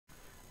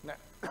Now,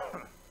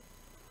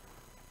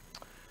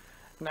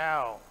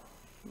 now,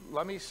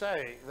 let me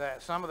say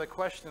that some of the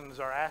questions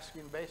are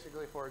asking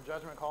basically for a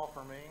judgment call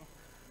for me.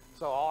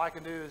 So all I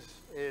can do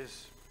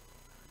is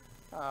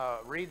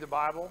read the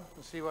Bible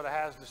and see what it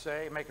has to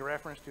say, make a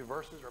reference to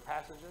verses or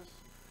passages,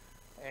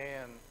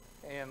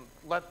 and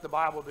let the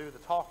Bible do the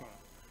talking.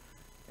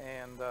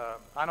 And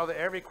I know that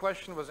every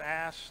question was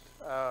asked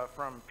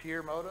from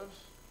pure motives,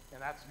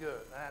 and that's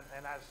good.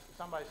 And as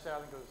somebody said, I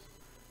think it was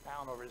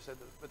Alan over here said,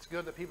 that it's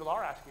good that people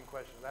are asking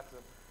questions.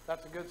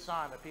 That's a good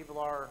sign that people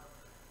are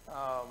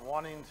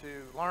wanting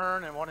to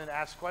learn and wanting to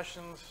ask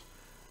questions.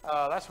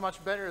 That's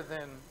much better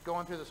than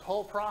going through this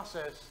whole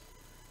process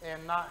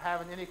and not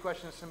having any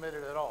questions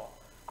submitted at all.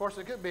 Of course,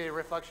 it could be a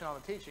reflection on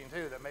the teaching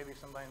too, that maybe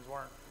some things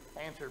weren't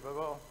answered, but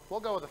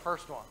we'll go with the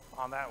first one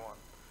on that one.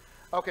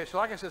 Okay, so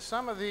like I said,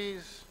 some of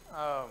these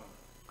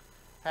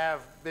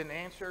have been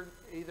answered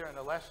either in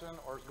a lesson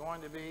or is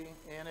going to be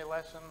in a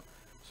lesson.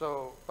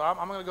 So but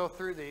I'm going to go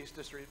through these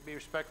just to be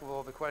respectful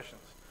of the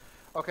questions.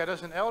 Okay,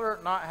 does an elder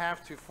not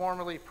have to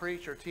formally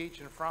preach or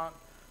teach in front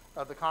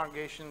of the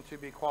congregation to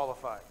be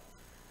qualified?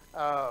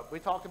 We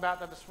talked about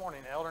that this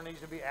morning. An elder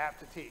needs to be apt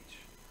to teach.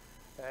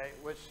 Okay,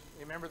 which,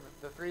 remember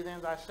the three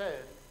things I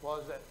said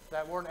was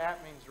that word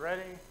apt means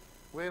ready,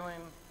 willing,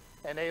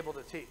 and able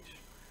to teach.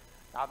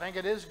 I think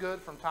it is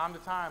good from time to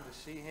time to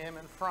see him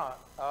in front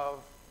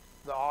of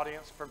the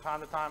audience from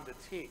time to time to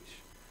teach.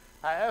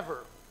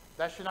 However,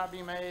 that should not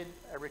be made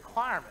a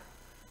requirement,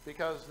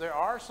 because there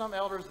are some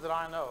elders that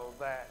I know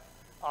that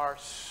are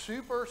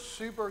super,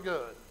 super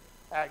good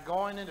at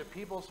going into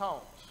people's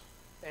homes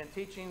and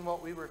teaching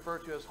what we refer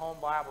to as home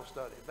Bible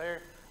study.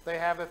 They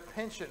have a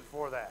penchant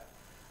for that.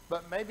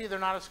 But maybe they're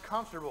not as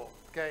comfortable.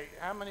 Okay,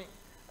 how many,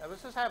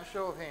 let's just have a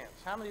show of hands.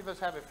 How many of us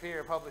have a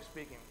fear of public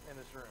speaking in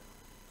this room?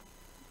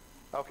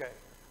 Okay,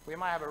 we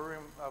might have a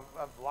room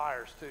of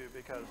liars too,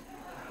 because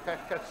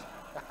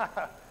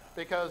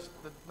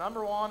the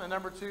number one and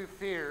number two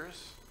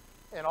fears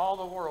in all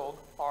the world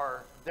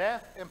are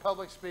death and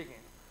public speaking.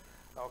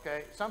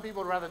 Okay, some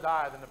people would rather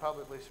die than to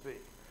publicly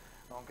speak.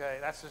 Okay,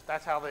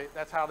 that's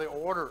how they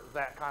order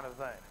that kind of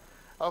thing.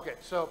 Okay,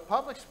 so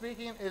public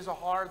speaking is a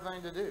hard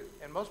thing to do,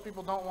 and most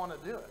people don't want to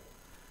do it.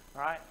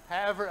 All right.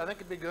 However, I think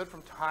it'd be good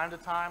from time to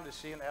time to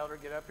see an elder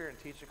get up here and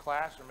teach a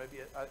class, or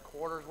maybe a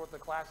quarter's worth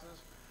of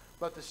classes.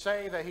 But to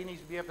say that he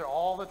needs to be up there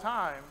all the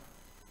time,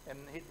 and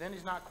then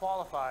he's not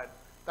qualified,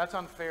 that's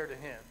unfair to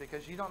him,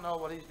 because you don't know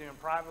what he's doing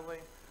privately.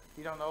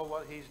 You don't know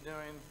what he's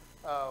doing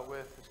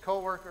with his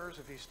coworkers,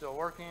 if he's still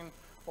working,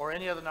 or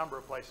any other number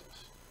of places.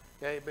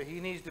 Okay, but he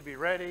needs to be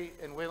ready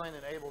and willing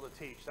and able to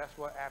teach. That's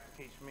what apt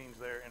to teach means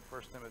there in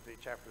 1 Timothy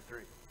chapter 3.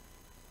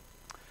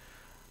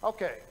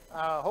 Okay,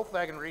 hopefully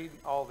I can read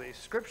all these.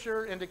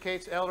 Scripture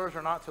indicates elders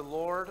are not to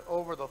lord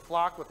over the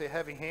flock with a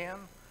heavy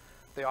hand.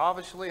 They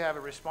obviously have a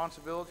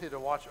responsibility to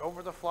watch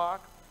over the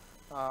flock.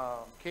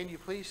 Can you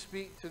please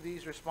speak to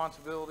these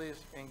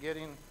responsibilities in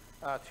getting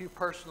too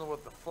personal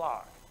with the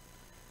flock?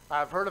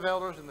 I've heard of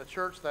elders in the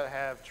church that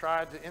have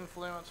tried to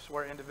influence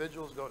where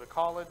individuals go to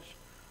college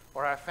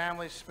or have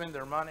families spend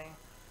their money.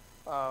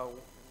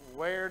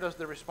 Where does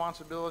the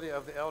responsibility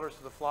of the elders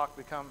to the flock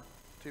become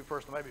too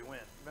personal? Maybe when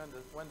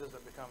does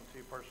it become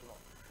too personal?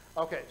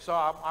 Okay, so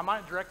I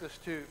might direct us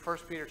to 1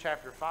 Peter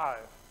chapter 5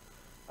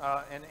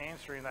 in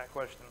answering that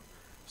question.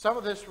 Some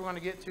of this we're going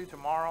to get to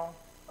tomorrow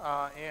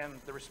and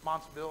the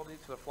responsibility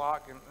to the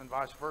flock and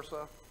vice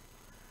versa.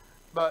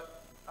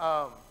 But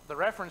the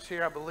reference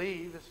here, I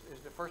believe, is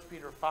to 1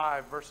 Peter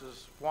 5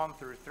 verses 1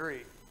 through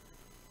 3.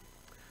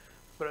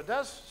 But it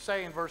does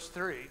say in verse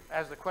 3,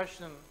 as the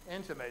question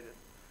intimated,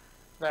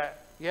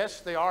 that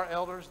yes, they are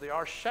elders, they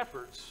are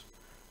shepherds,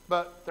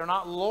 but they're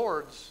not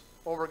lords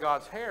over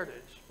God's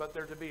heritage, but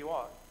they're to be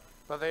what?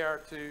 But they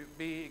are to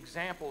be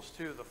examples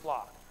to the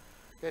flock.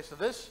 Okay, so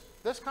this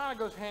kind of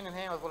goes hand in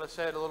hand with what I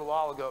said a little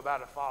while ago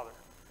about a father.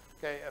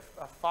 Okay,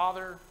 a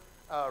father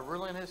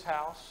ruling his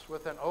house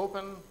with an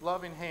open,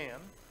 loving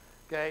hand,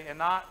 okay, and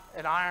not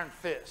an iron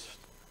fist.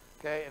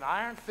 Okay, an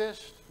iron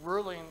fist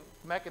ruling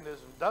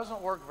mechanism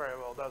doesn't work very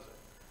well, does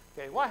it?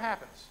 Okay, what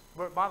happens?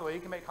 By the way, you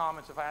can make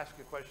comments if I ask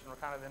you a question. We're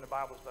kind of in the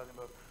Bible study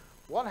mode.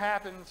 What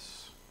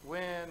happens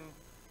when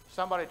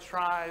somebody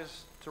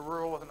tries to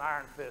rule with an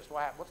iron fist?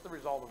 What's the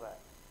result of that?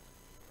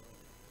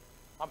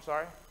 I'm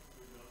sorry?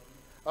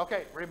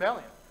 Okay,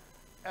 rebellion.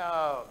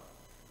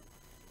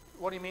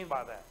 What do you mean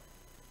by that?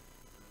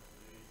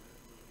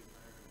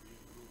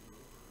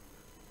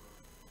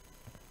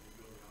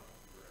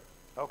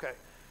 Okay.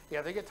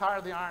 Yeah, they get tired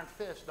of the iron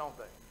fist, don't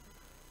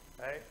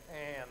they? Okay?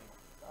 And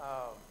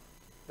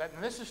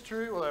and this is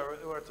true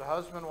whether it's a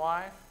husband,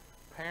 wife,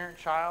 parent,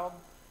 child.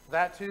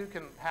 That too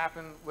can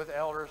happen with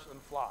elders and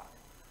flock.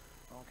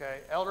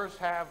 Okay? Elders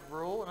have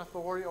rule and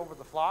authority over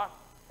the flock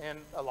in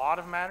a lot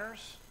of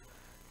matters.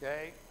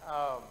 Okay?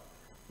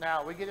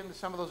 Now, we get into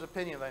some of those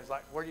opinion things,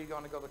 like where are you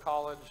going to go to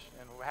college,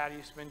 and how do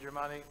you spend your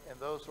money, and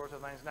those sorts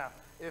of things. Now,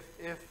 if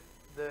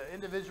the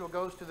individual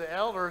goes to the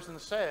elders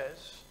and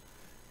says,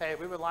 hey,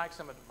 we would like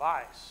some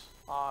advice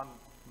on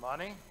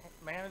money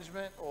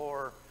management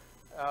or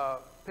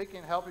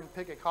helping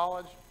pick a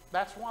college,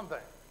 that's one thing,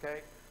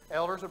 okay?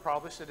 Elders will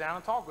probably sit down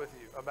and talk with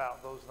you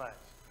about those things.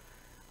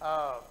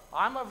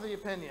 I'm of the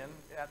opinion,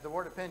 the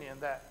word opinion,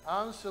 that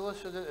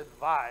unsolicited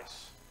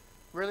advice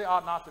really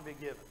ought not to be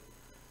given,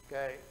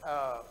 okay?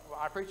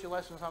 I preach a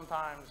lesson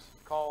sometimes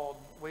called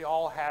We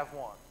All Have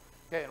One,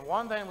 okay? And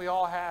one thing we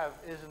all have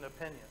is an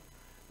opinion.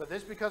 But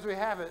just because we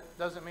have it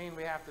doesn't mean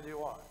we have to do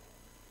what?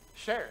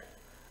 Share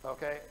it,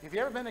 okay? Have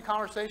you ever been in a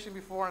conversation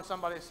before and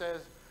somebody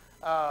says,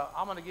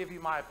 I'm going to give you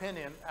my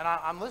opinion, and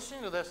I'm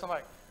listening to this, I'm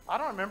like, I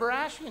don't remember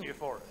asking you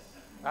for it.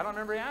 I don't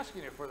remember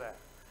asking you for that.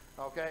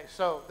 Okay,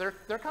 so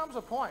there comes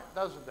a point,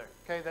 doesn't there?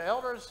 Okay, the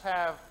elders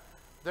have,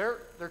 they're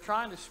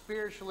trying to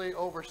spiritually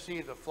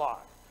oversee the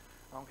flock.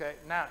 Okay,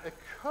 now it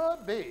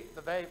could be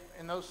that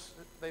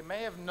they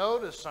may have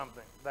noticed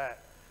something,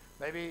 that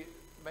maybe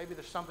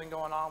there's something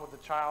going on with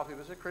the child who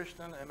is a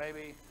Christian and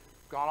maybe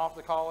gone off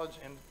to college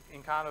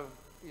and kind of,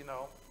 you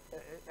know,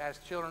 as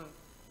children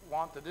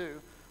want to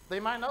do. They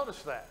might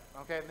notice that,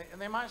 okay,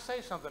 and they might say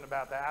something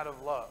about that out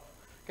of love.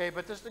 Okay,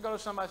 but just to go to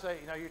somebody and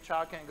say, you know, your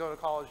child can't go to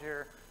college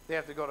here, they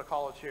have to go to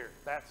college here.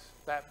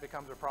 That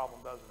becomes a problem,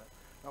 doesn't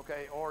it?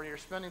 Okay, or you're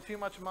spending too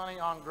much money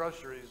on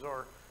groceries,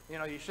 or, you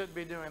know, you shouldn't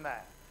be doing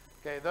that.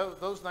 Okay,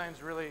 those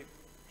things really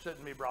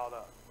shouldn't be brought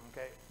up.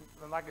 Okay,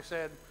 and like I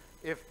said,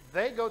 if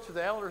they go to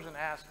the elders and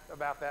ask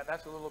about that,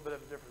 that's a little bit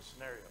of a different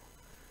scenario.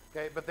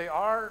 Okay, but they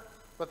are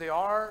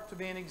to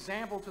be an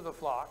example to the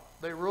flock.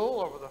 They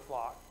rule over the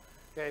flock.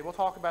 Okay, we'll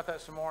talk about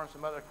that some more and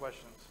some other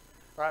questions.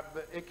 All right,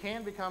 but it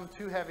can become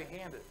too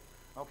heavy-handed.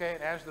 Okay,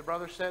 and as the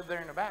brother said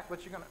there in the back,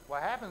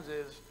 what happens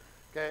is,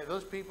 okay,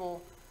 those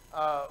people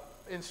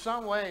in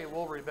some way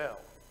will rebel.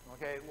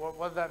 Okay,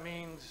 what that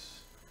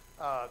means,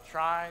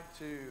 try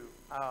to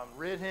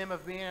rid him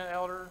of being an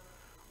elder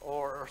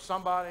or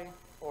somebody,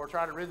 or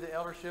try to rid the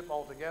eldership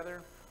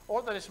altogether,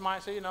 or they just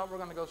might say, you know, we're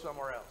going to go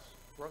somewhere else.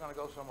 We're going to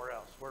go somewhere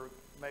else where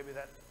maybe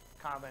that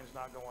kind of thing's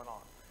not going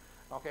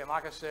on. Okay, and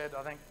like I said,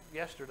 I think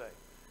yesterday,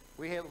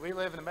 we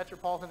live in a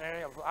metropolitan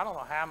area of, I don't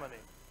know how many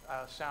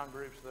sound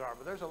groups there are,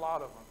 but there's a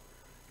lot of them.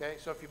 Okay,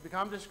 so if you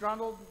become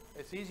disgruntled,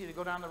 it's easy to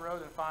go down the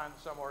road and find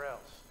somewhere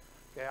else.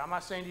 Okay, I'm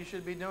not saying you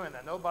should be doing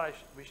that.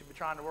 We should be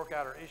trying to work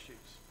out our issues.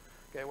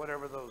 Okay,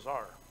 whatever those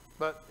are.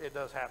 But it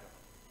does happen.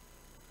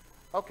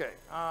 Okay,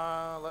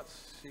 let's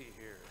see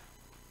here.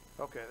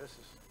 Okay,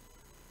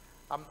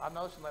 I'm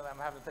noticing lately I'm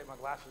having to take my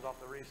glasses off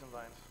to read some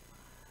things.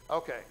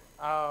 Okay.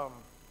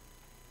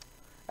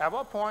 At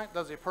what point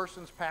does a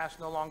person's past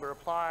no longer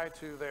apply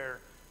to their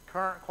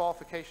current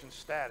qualification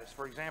status?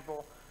 For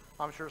example,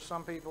 I'm sure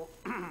some people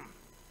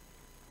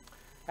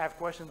have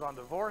questions on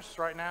divorce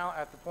right now.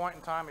 At the point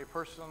in time, a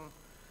person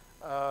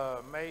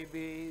may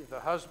be the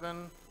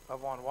husband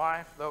of one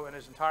wife, though in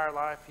his entire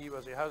life he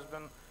was a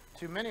husband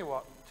to many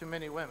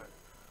women.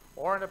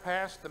 Or in the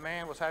past, the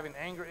man was having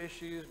anger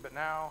issues, but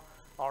now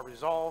are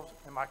resolved.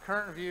 In my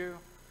current view,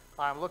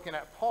 I'm looking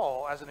at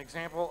Paul as an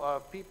example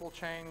of people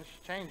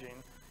changing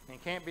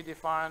and can't be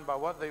defined by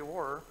what they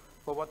were,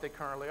 but what they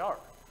currently are.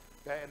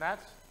 Okay, and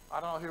that's, I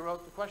don't know who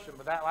wrote the question,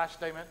 but that last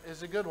statement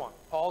is a good one.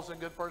 Paul's a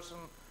good person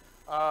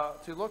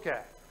to look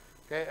at.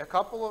 Okay, a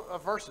couple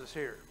of verses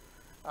here.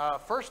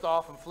 First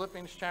off, in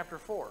Philippians chapter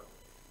 4.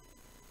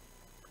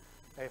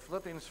 Okay,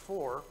 Philippians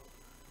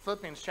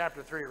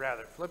chapter 3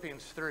 rather.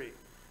 Philippians 3,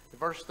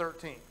 verse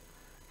 13.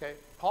 Okay,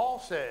 Paul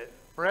said,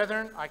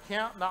 "Brethren, I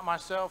count not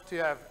myself to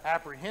have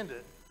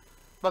apprehended,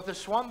 but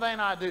this one thing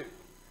I do."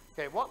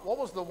 Okay, what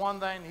was the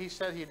one thing he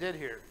said he did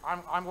here?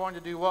 I'm going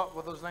to do what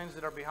with those things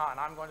that are behind?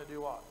 I'm going to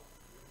do what?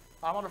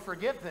 I want to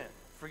forget them,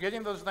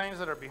 forgetting those things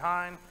that are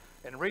behind,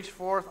 and reach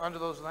forth unto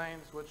those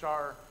things which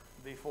are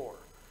before.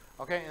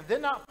 Okay, and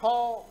did not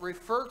Paul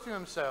refer to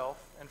himself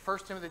in 1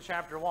 Timothy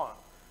chapter 1,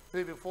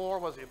 who before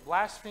was a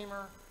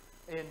blasphemer,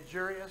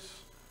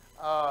 injurious,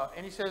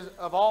 and he says,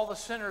 of all the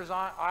sinners,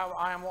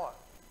 I am what?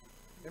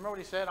 Remember what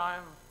he said?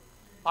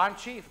 I'm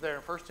chief there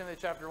in 1 Timothy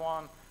chapter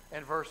 1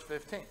 and verse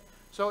 15.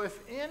 So if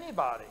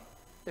anybody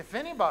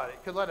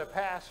could let a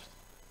past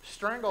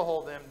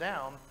stranglehold them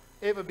down,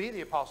 it would be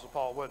the Apostle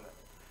Paul, wouldn't it?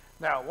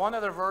 Now, one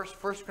other verse,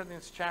 1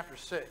 Corinthians chapter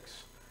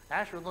 6.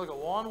 Actually, look at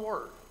one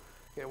word.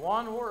 Okay,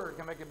 one word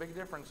can make a big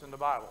difference in the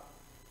Bible.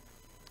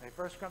 Okay,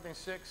 1 Corinthians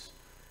 6,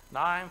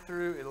 9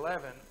 through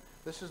 11.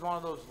 This is one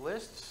of those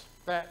lists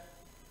that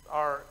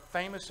are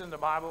famous in the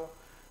Bible.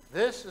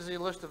 This is a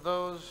list of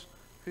those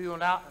who will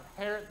now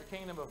inherit the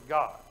kingdom of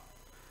God.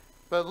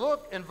 But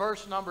look in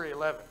verse number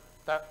 11.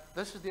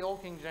 This is the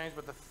Old King James,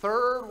 but the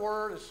third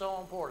word is so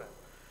important.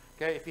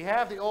 Okay, if you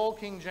have the Old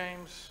King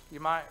James,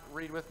 you might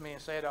read with me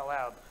and say it out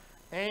loud.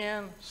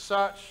 And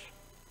such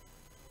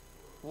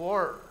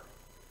were.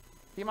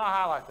 You might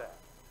highlight that.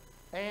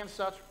 And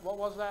such, what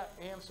was that?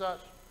 And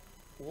such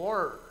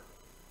were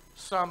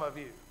some of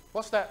you.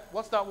 What's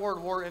that word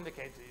were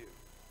indicate to you?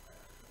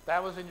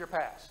 That was in your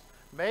past.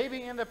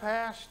 Maybe in the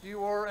past you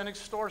were an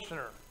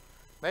extortioner.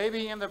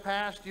 Maybe in the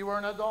past you were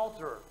an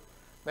adulterer.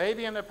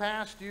 Maybe in the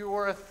past you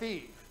were a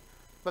thief.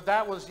 But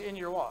that was in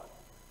your what?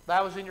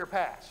 That was in your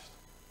past.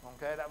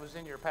 Okay, that was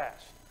in your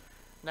past.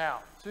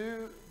 Now,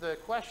 to the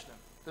question,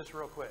 this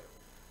real quick.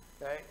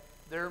 Okay,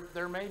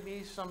 there may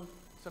be some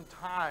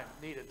time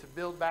needed to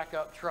build back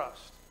up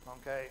trust.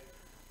 Okay,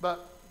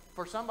 but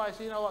for somebody,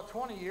 so you know what,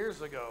 20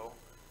 years ago,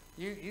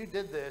 you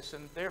did this,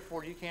 and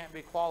therefore you can't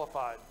be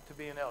qualified to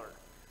be an elder.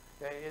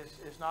 Okay,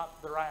 is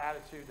not the right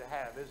attitude to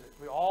have, is it?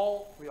 We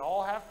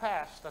all have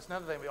past. That's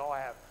another thing we all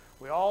have.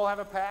 We all have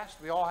a past.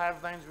 We all have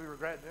things we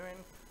regret doing,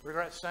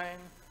 regret saying.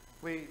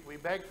 We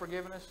beg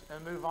forgiveness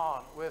and move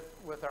on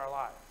with our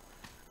life.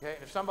 Okay,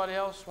 if somebody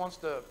else wants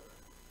to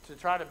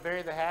try to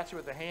bury the hatchet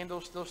with the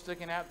handle still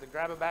sticking out, to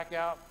grab it back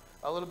out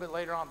a little bit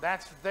later on,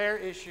 that's their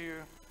issue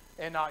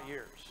and not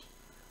yours.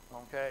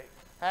 Okay.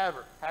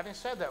 However, having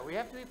said that, we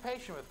have to be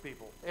patient with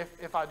people.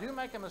 If I do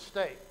make a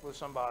mistake with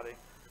somebody,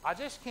 I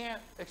just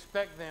can't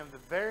expect them the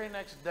very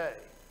next day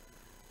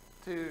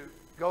to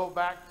go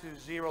back to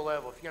zero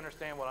level, if you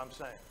understand what I'm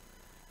saying.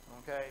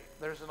 Okay.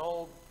 There's an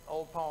old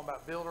poem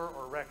about builder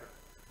or wrecker.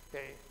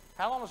 Okay.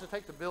 How long does it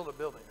take to build a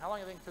building? How long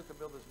do you think it took to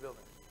build this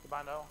building?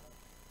 Anybody know?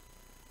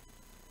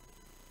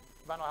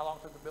 Anybody know how long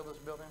it took to build this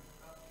building?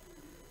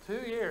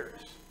 2 years.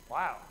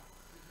 Wow.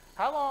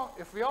 How long,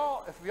 if we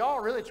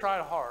all really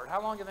tried hard,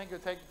 how long do you think it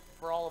would take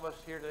for all of us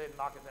here today to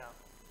knock it down?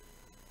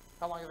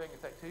 How long do you think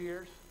it would take? 2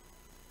 years?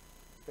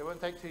 It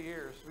wouldn't take 2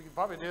 years. We could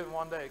probably do it in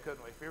one day,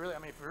 couldn't we? If we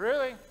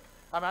really,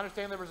 I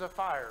understand there was a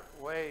fire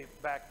way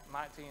back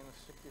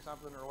 1960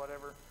 something or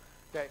whatever.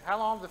 Okay, how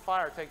long did the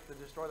fire take to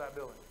destroy that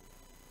building?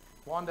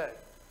 1 day.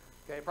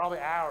 Okay, probably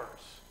hours.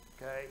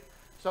 Okay,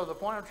 so the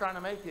point I'm trying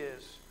to make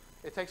is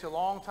it takes a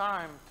long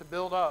time to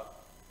build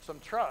up some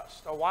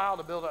trust, a while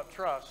to build up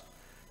trust.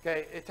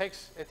 Okay, it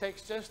takes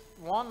just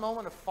one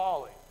moment of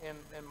folly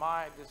in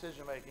my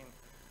decision making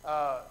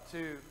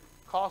to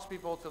cause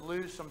people to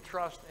lose some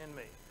trust in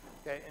me.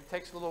 Okay, it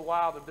takes a little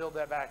while to build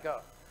that back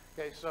up.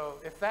 Okay, so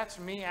if that's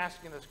me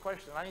asking this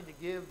question, I need to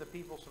give the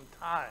people some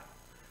time.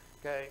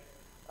 Okay,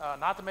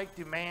 not to make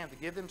demand, to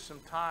give them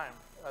some time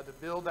to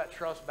build that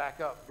trust back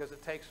up, because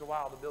it takes a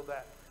while to build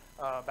that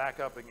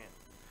back up again.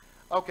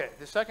 Okay,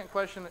 the second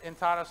question in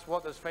Titus,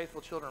 what does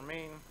faithful children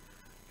mean?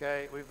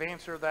 Okay, we've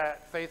answered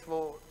that,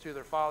 faithful to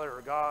their father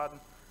or God.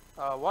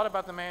 What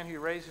about the man who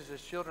raises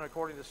his children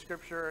according to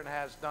Scripture and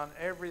has done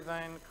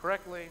everything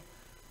correctly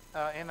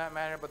in that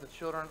manner, but the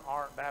children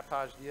aren't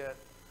baptized yet?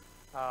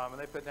 And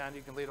they put down,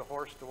 you can lead a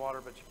horse to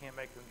water, but you can't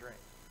make them drink.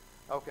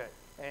 Okay,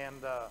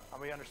 and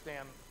we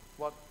understand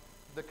what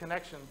the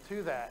connection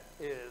to that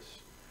is.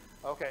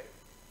 Okay,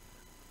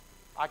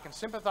 I can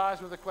sympathize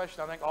with the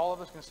question. I think all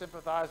of us can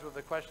sympathize with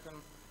the question,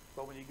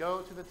 but when you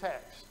go to the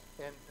text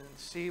and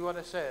see what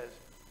it says,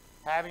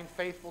 having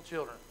faithful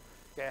children,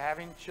 okay,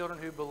 having children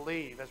who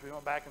believe, as we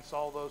went back and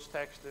saw those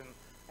texts in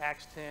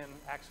Acts 10,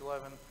 Acts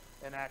 11,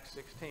 and Acts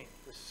 16.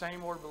 The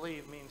same word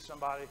believe means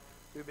somebody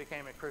who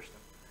became a Christian.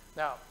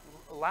 Now,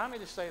 allow me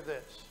to say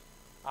this.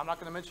 I'm not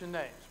going to mention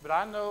names, but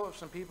I know of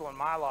some people in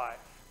my life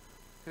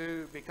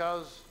who,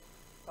 because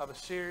of a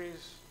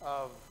series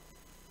of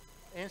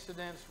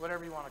incidents,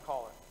 whatever you want to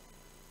call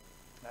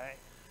it,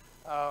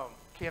 okay,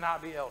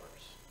 cannot be elders,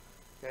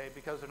 okay,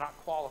 because they're not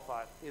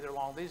qualified, either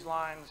along these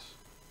lines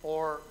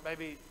or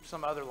maybe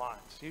some other lines.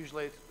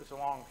 Usually it's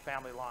along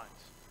family lines.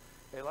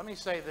 Okay, let me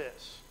say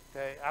this.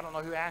 Okay, I don't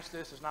know who asked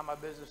this. It's not my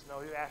business to know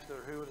who asked it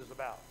or who it is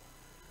about.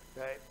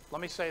 Okay, let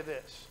me say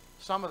this.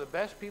 Some of the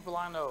best people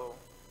I know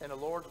in the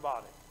Lord's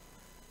body,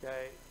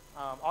 okay,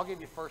 I'll give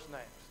you first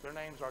names. Their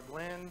names are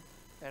Glenn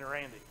and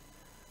Randy.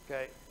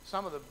 Okay,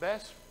 some of the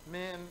best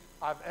men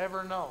I've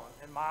ever known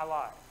in my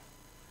life,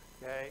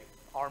 okay,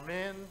 are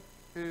men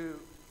who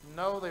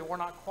know they were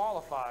not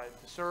qualified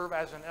to serve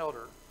as an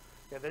elder.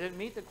 Okay, they didn't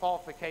meet the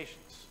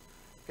qualifications,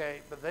 okay,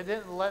 but they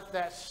didn't let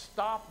that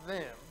stop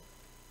them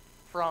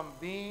from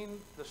being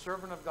the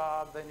servant of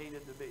God they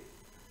needed to be.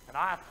 And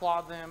I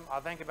applaud them. I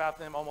think about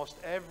them almost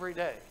every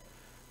day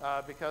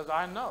because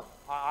I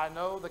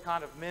know the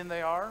kind of men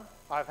they are.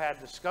 I've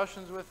had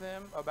discussions with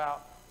them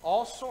about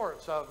all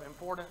sorts of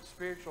important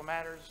spiritual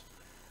matters,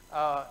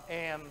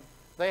 and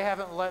they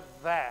haven't let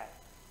that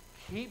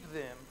keep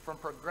them from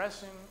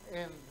progressing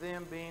in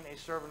them being a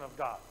servant of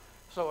God.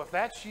 So if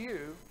that's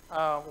you,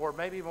 or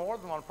maybe more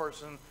than one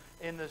person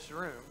in this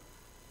room,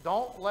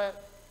 don't let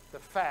the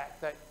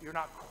fact that you're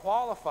not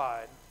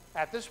qualified,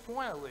 at this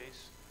point at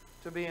least,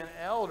 to be an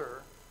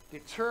elder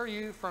deter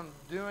you from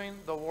doing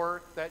the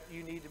work that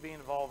you need to be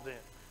involved in.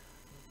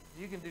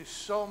 You can do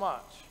so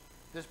much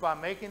just by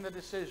making the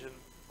decision,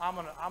 I'm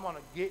gonna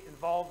get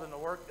involved in the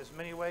work as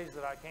many ways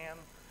that I can.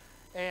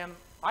 And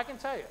I can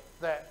tell you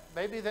that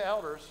maybe the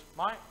elders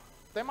might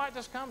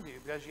just come to you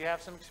because you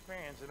have some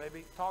experience and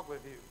maybe talk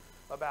with you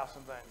about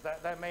some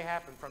things. That may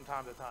happen from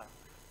time to time.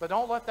 But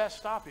don't let that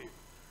stop you.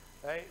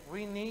 Okay?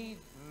 We need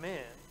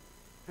men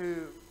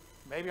who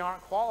maybe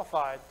aren't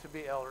qualified to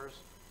be elders,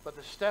 but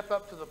to step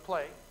up to the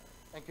plate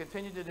and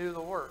continue to do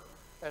the work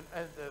and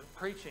the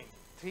preaching,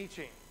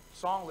 teaching,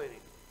 song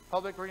leading,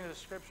 public reading of the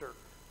Scripture,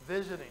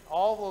 visiting,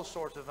 all those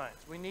sorts of things.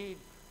 We need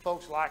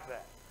folks like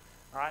that.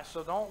 All right,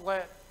 so don't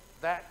let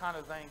that kind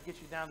of thing get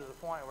you down to the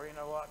point where, you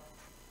know what,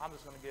 I'm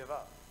just going to give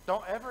up.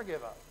 Don't ever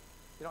give up.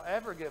 You don't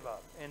ever give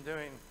up in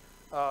doing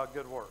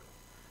good work.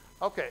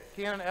 Okay,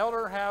 can an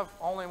elder have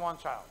only one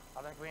child?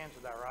 I think we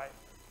answered that, right?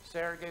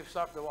 Sarah gave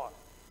suck to what?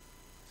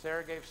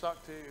 Sarah gave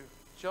suck to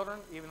children,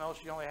 even though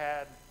she only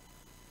had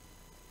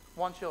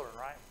one children,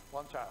 right?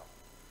 One child.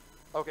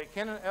 Okay,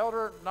 can an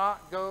elder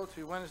not go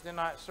to Wednesday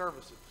night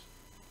services?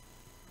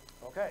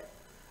 Okay.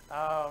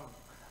 I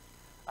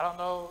don't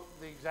know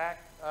the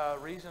exact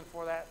reason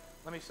for that.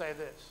 Let me say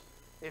this.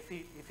 If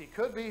he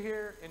could be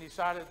here and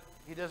decided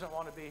he doesn't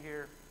want to be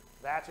here,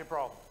 that's a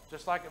problem.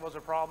 Just like it was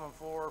a problem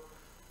for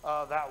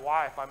that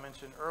wife I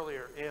mentioned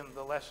earlier in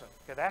the lesson.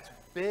 Okay, that's a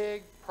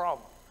big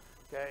problem.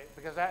 Okay,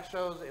 because that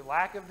shows a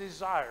lack of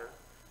desire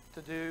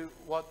to do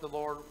what the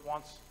Lord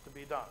wants to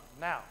be done.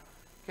 Now,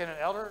 can an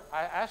elder,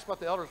 I asked about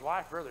the elder's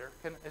wife earlier,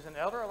 is an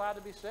elder allowed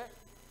to be sick?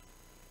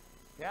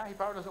 Yeah, he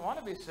probably doesn't want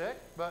to be sick,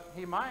 but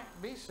he might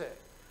be sick.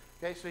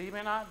 Okay, so he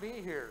may not be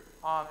here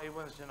on a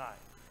Wednesday night.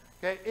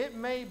 Okay, it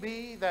may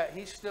be that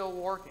he's still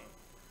working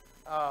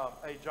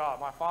a job.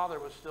 My father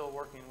was still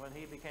working when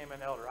he became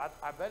an elder.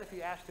 I bet if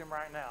you asked him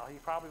right now, he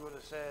probably would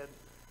have said,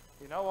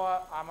 you know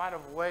what, I might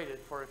have waited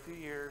for a few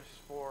years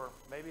for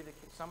maybe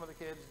some of the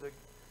kids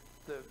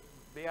to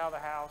be out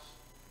of the house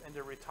and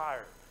to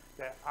retire.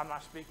 Okay, I'm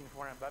not speaking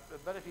for him,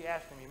 but if you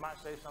asked him, he might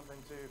say something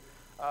to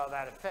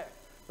that effect.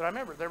 But I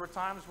remember there were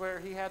times where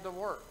he had to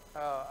work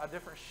a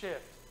different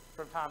shift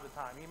from time to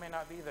time. He may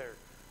not be there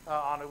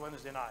on a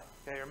Wednesday night,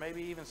 okay, or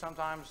maybe even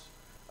sometimes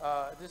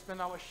it just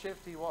depends on what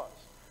shift he was.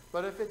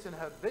 But if it's an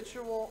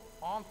habitual,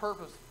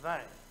 on-purpose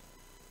thing,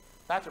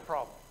 that's a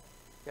problem.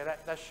 Okay,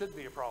 that should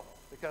be a problem.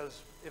 Because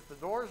if the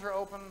doors are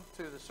open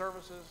to the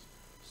services,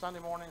 Sunday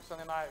morning,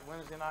 Sunday night,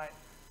 Wednesday night,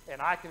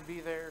 and I can be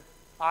there,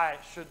 I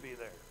should be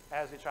there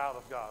as a child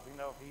of God. You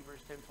know, Hebrews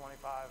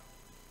 10:25,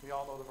 we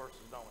all know the verses,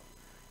 don't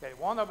we? Okay,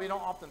 one that we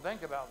don't often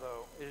think about,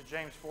 though, is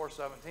James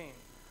 4:17.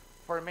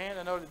 For a man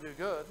to know to do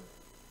good,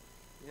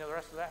 you know the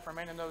rest of that? For a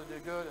man to know to do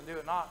good and do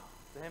it not,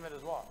 to him it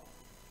is what?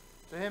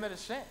 To him it is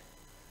sin.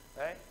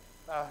 Okay?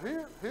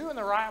 Who in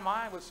the right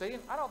mind would say,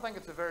 I don't think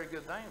it's a very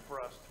good thing for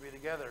us to be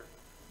together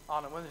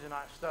on a Wednesday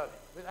night study.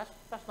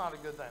 That's not a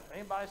good thing.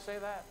 Anybody say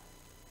that?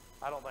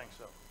 I don't think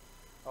so.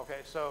 Okay,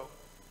 so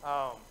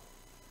I'll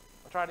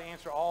try to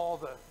answer all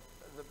the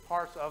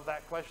parts of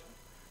that question.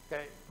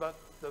 Okay, but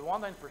the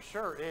one thing for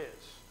sure is,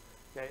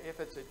 okay, if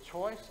it's a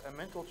choice, a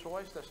mental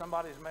choice that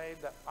somebody's made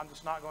that I'm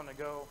just not going to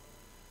go,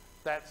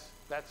 that's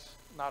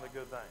not a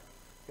good thing.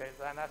 Okay,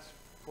 and that's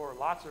for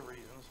lots of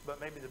reasons,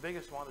 but maybe the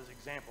biggest one is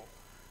example.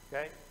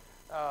 Okay,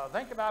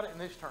 think about it in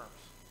these terms.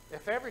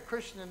 If every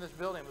Christian in this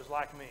building was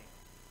like me,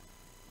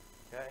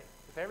 okay,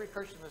 if every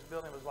Christian in this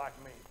building was like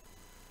me,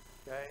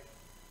 okay,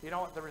 you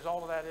know what the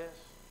result of that is?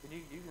 And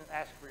you can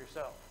ask for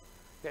yourself.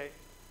 Okay,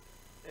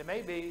 it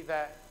may be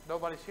that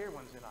nobody's here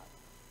Wednesday night.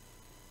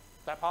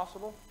 Is that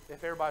possible?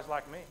 If everybody's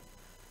like me,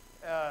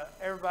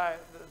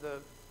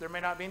 there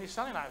may not be any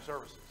Sunday night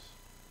services.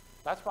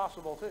 That's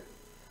possible too.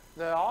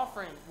 The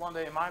offering one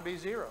day might be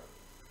zero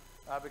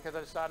because I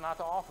decided not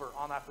to offer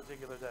on that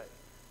particular day.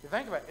 You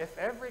think about it, if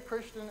every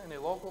Christian in the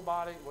local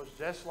body was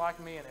just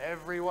like me in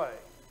every way,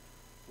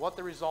 what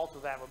the result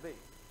of that would be.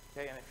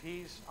 Okay, and if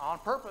he's on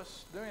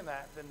purpose doing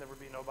that, then there would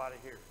be nobody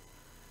here.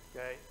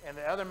 Okay, and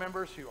the other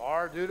members who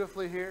are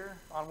dutifully here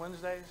on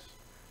Wednesdays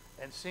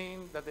and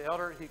seeing that the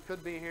elder, he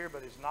could be here,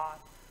 but he's not,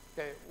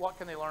 okay, what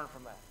can they learn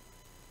from that?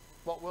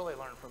 What will they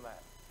learn from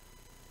that?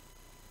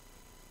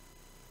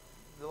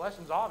 The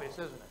lesson's obvious,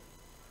 isn't it?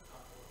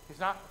 He's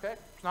not, okay,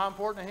 it's not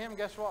important to him,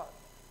 guess what?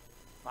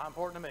 Not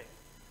important to me.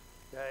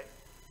 Okay,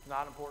 it's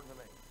not important to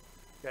me.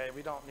 Okay,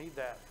 we don't need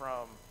that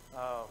from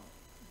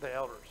the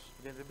elders.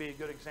 It would be a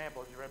good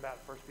example as you read about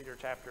 1 Peter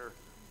chapter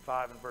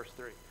 5 and verse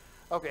 3.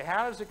 Okay,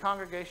 how does the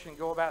congregation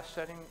go about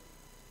setting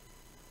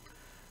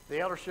the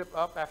eldership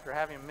up after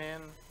having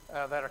men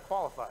that are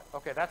qualified?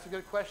 Okay, that's a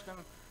good question.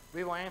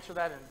 We will answer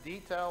that in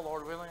detail,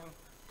 Lord willing,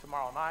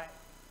 tomorrow night,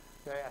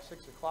 okay, at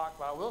 6 o'clock.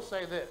 But I will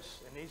say this.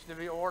 It needs to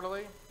be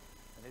orderly.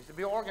 It needs to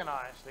be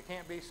organized. It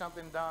can't be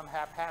something done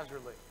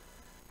haphazardly.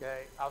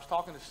 Okay, I was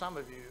talking to some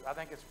of you. I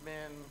think it's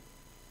been,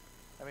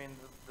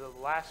 the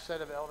last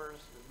set of elders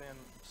has been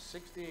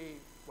 60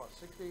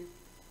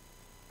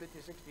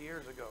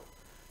 years ago.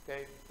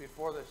 Okay,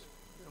 before this,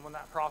 when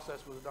that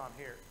process was done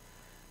here.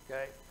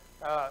 Okay,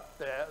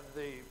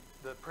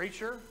 the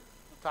preacher,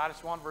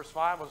 Titus 1 verse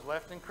 5, was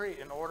left in Crete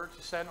in order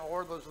to set in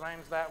order those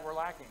names that were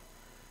lacking.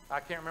 I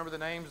can't remember the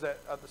names that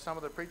some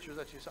of the preachers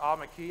that you saw.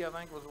 McKee, I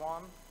think, was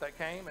one that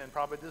came and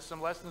probably did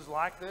some lessons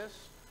like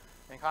this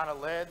and kind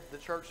of led the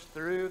church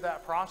through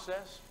that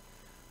process.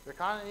 There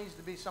kind of needs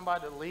to be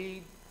somebody to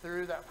lead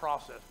through that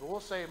process. But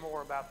we'll say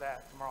more about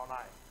that tomorrow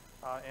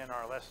night in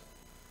our lesson.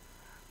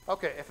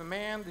 Okay, if a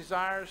man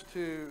desires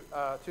to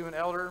an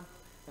elder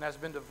and has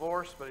been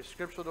divorced, but a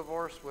scriptural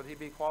divorce, would he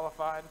be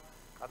qualified?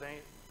 I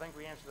think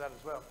we answered that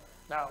as well.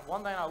 Now,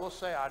 one thing I will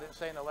say, I didn't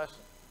say in the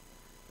lesson.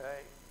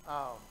 Okay,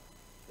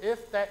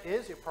 if that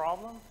is a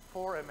problem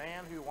for a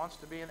man who wants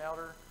to be an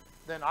elder,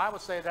 then I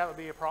would say that would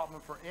be a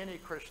problem for any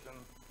Christian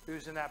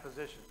who's in that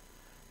position.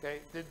 Okay,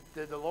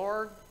 did the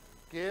Lord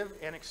give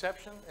an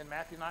exception in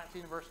Matthew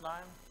 19 verse 9?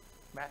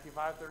 Matthew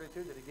 5:32,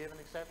 did he give an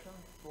exception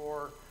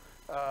for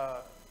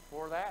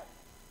that?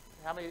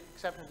 How many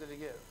exceptions did he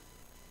give?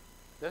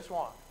 This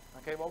one.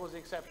 Okay, what was the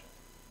exception?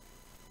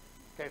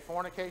 Okay,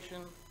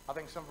 fornication. I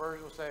think some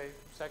versions will say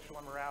sexual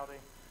immorality.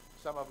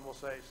 Some of them will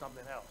say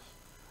something else.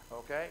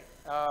 Okay,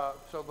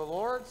 so the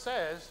Lord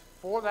says,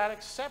 for that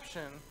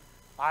exception,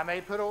 I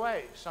may put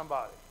away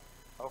somebody.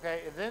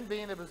 Okay, and then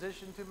be in a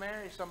position to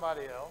marry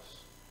somebody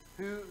else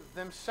who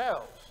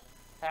themselves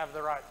have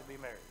the right to be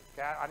married.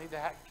 Okay, I need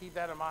to keep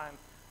that in mind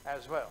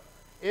as well.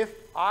 If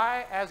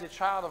I, as a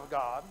child of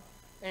God,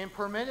 am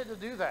permitted to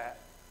do that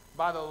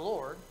by the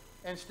Lord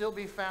and still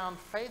be found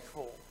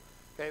faithful,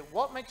 okay,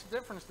 what makes the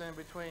difference then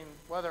between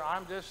whether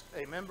I'm just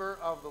a member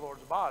of the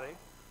Lord's body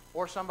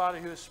or somebody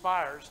who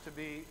aspires to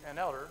be an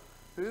elder,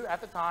 who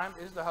at the time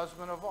is the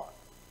husband of what?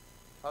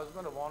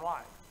 Husband of one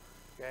wife.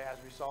 Okay, as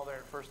we saw there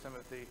in 1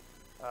 Timothy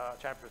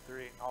chapter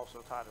 3 and also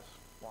Titus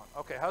 1.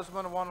 Okay,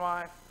 husband of one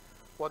wife.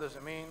 What does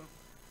it mean?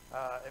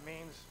 It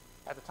means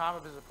at the time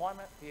of his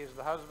appointment, he is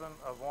the husband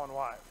of one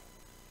wife.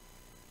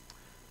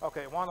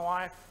 Okay, one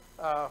wife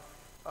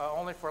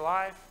only for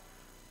life.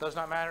 Does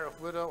not matter if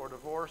widow or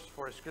divorced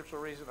for a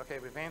scriptural reason. Okay,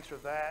 we've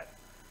answered that.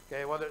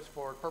 Okay, whether it's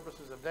for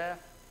purposes of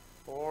death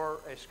or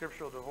a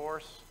scriptural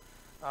divorce.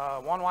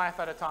 One wife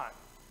at a time.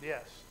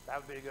 Yes, that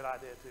would be a good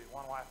idea too.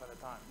 One wife at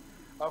a time.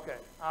 Okay.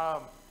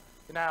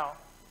 Now,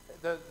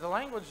 the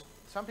language,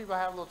 some people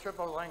have a little trip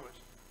over the language.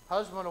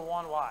 Husband of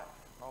one wife.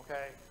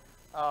 Okay.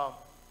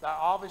 That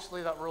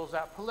obviously that rules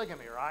out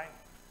polygamy, right?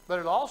 But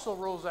it also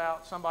rules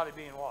out somebody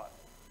being what?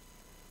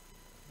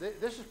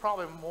 This is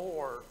probably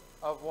more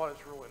of what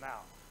it's ruling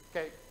out.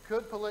 Okay.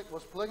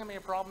 Was polygamy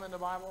a problem in the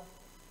Bible?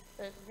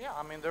 Yeah.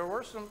 I mean, there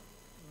were some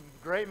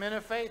great men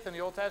of faith in the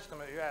Old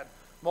Testament who had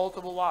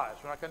multiple wives.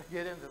 We're not going to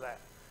get into that.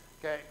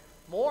 Okay.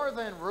 More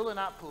than ruling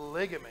out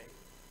polygamy,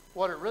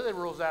 what it really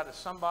rules out is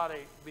somebody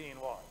being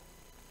what?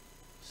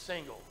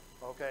 Single.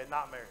 Okay.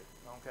 Not married.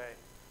 Okay.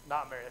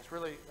 Not married.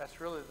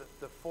 That's really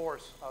the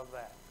force of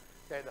that.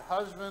 Okay. The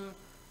husband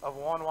of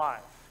one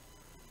wife.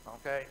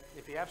 Okay.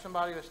 If you have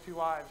somebody that's two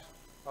wives,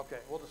 okay,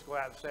 we'll just go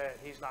out and say it.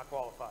 He's not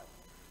qualified.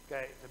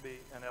 Okay, to be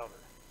an elder.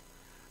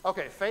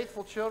 Okay.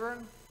 Faithful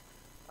children.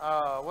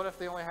 What if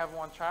they only have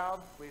one child?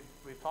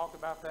 We've talked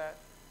about that.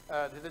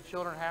 Do the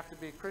children have to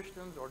be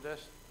Christians or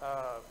just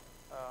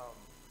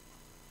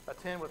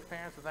attend with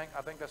parents?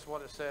 I think that's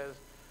what it says.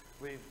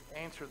 We've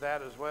answered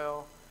that as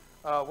well.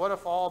 What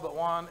if all but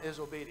one is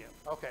obedient?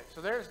 Okay,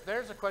 so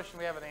there's a question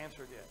we haven't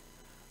answered yet.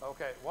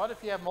 Okay, what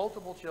if you have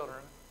multiple children?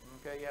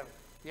 Okay,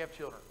 you have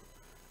children.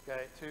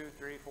 Okay, 2,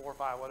 3, 4,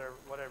 5,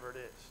 whatever it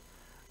is.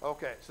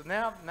 Okay, so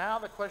now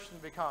the question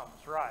becomes,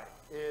 right,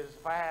 is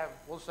if I have,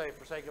 we'll say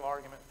for sake of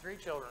argument, 3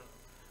 children,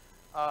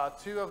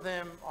 2 of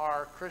them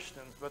are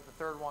Christians, but the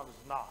third one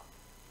is not.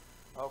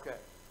 Okay,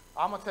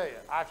 I'm going to tell you,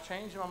 I've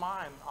changed my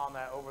mind on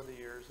that over the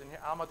years, and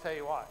I'm going to tell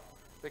you why.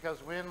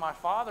 Because when my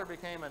father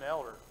became an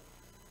elder,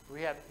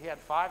 he had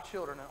 5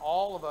 children, and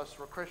all of us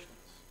were Christians.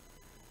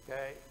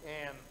 Okay,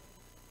 and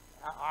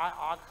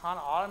I kind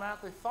of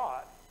automatically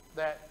thought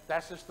that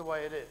that's just the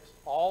way it is.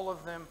 All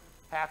of them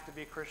have to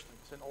be Christians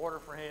in order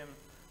for him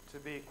to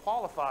be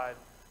qualified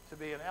to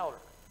be an elder.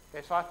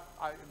 Okay, so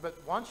but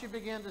once you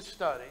begin to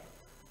study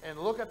and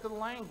look at the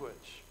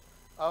language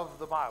of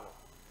the Bible,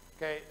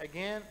 okay,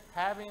 again,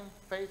 having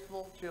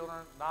faithful children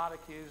not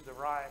accused of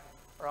riot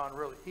or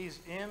unruly. He's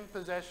in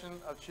possession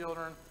of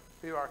children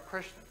who are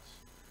Christians.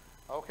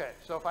 Okay,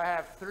 so if I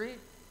have 3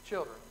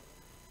 children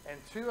and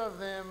 2 of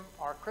them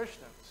are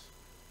Christians,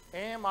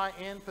 am I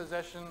in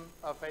possession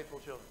of faithful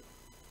children?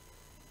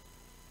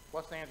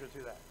 What's the answer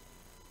to that?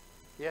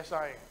 Yes,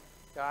 I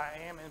am. I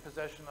am in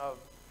possession of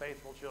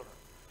faithful children.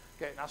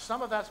 Okay, now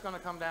some of that's going to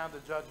come down to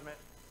judgment,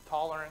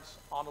 tolerance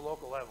on the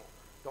local level.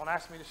 Don't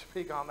ask me to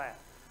speak on that.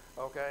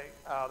 Okay,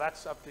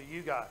 that's up to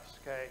you guys.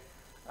 Okay,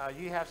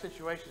 you have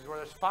situations where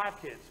there's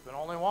 5 kids, but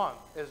only 1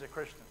 is a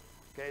Christian.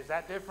 Okay, is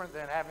that different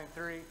than having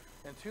 3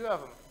 and 2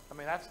 of them? I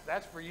mean,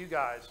 that's for you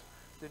guys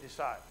to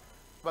decide.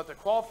 But the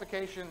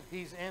qualification,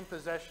 he's in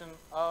possession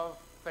of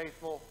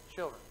faithful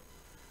children.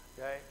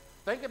 Okay,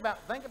 think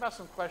about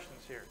some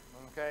questions here.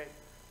 Okay,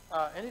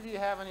 any of you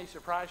have any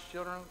surprise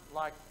children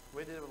like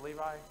we did with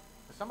Levi?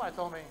 Somebody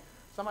told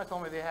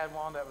me they had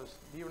one that was,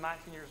 you were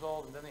 19 years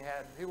old, and then they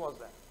had, who was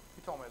that?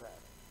 Who told me that?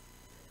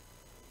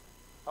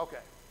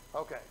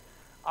 Okay.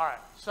 All right.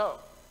 So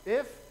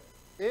if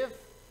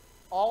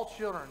all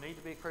children need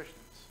to be Christians,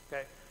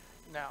 okay.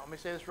 Now let me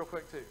say this real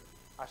quick too.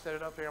 I said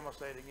it up here. I'm going to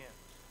say it again.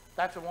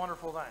 That's a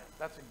wonderful thing.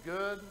 That's a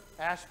good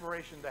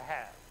aspiration to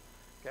have.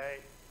 Okay.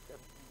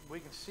 We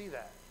can see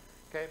that.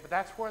 Okay. But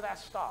that's where that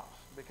stops,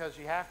 because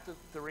you have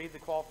to read the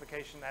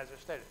qualification as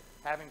it's stated.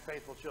 Having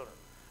faithful children.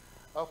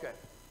 Okay.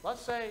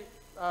 Let's say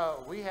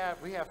we have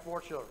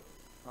 4 children.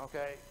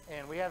 Okay.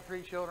 And we have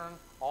 3 children.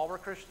 All were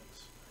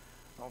Christians.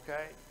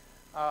 Okay.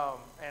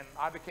 And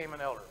I became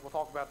an elder. We'll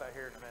talk about that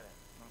here in a minute.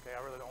 Okay.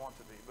 I really don't want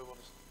to be, but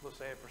we'll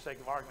say it for sake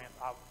of argument.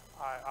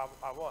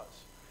 I was.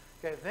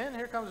 Okay. Then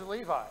here comes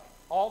Levi.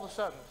 All of a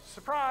sudden,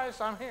 surprise!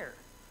 I'm here.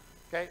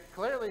 Okay.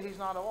 Clearly, he's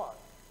not a what?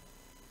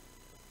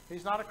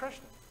 he's not a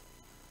Christian.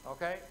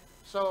 Okay?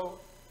 So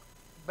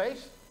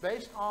based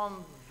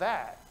on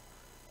that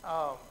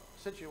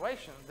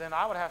situation, then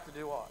I would have to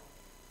do what?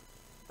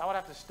 I would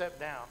have to step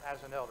down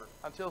as an elder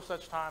until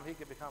such time he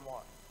could become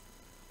what?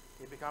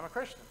 He'd become a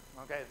Christian.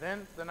 Okay?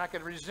 Then I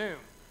could resume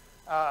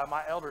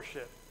my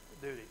eldership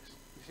duties.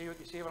 You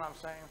see what I'm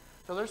saying?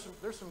 So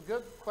there's some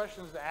good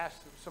questions to ask,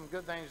 some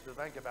good things to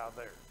think about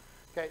there.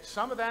 Okay,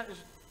 some of that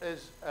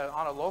is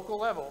on a local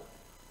level,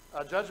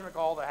 a judgment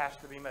call that has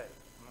to be made.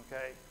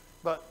 Okay,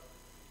 but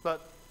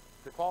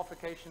the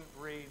qualification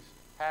reads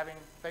having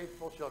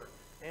faithful children,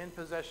 in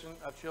possession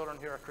of children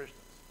who are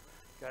Christians.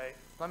 Okay,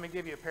 let me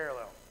give you a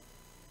parallel.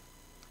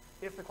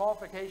 If the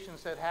qualification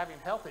said having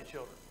healthy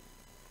children,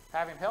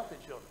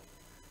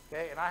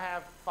 okay, and I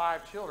have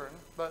 5 children,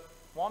 but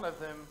one of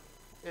them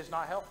is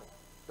not healthy.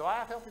 Do I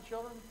have healthy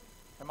children?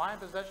 Am I in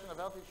possession of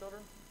healthy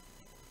children?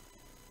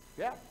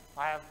 Yeah,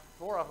 I have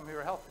 4 of them who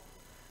are healthy.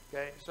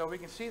 Okay, so we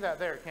can see that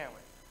there, can't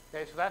we?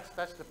 Okay, so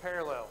that's the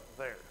parallel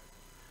there.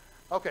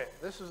 Okay,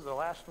 this is the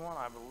last one,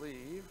 I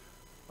believe.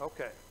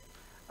 Okay,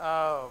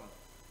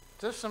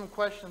 just some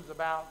questions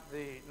about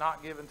the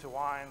not given to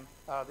wine.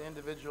 The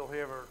individual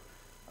whoever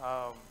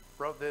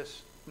wrote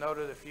this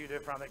noted a few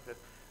different. I think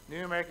the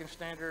New American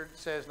Standard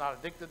says not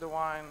addicted to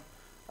wine.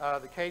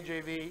 The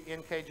KJV,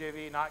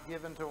 NKJV, not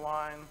given to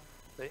wine.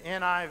 The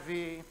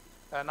NIV,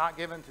 not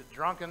given to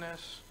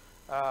drunkenness.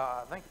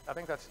 I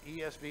think that's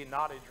ESV,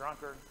 not a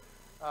drunkard.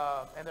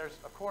 And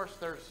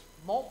there's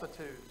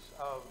multitudes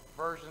of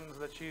versions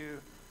that you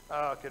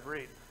could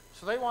read.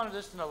 So they wanted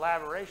just an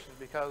elaboration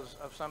because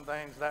of some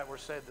things that were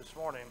said this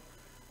morning.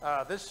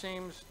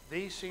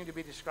 These seem to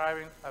be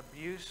describing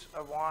abuse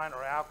of wine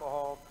or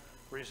alcohol,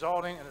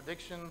 resulting in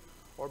addiction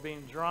or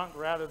being drunk,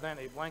 rather than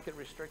a blanket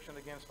restriction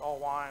against all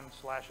wine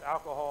 /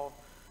 alcohol.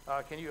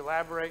 Can you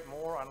elaborate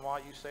more on why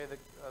you say the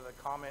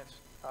comments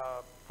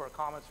for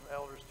comments from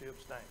elders to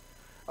abstain?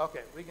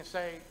 Okay, we can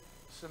say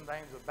some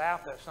things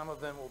about that. Some of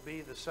them will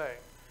be the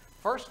same.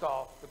 First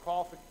off,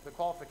 the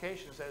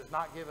qualification says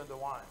not given to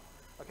wine.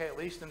 Okay, at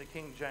least in the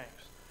King James.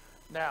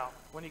 Now,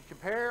 when you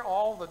compare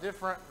all the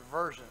different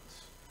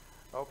versions,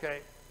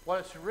 okay, what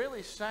it's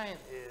really saying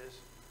is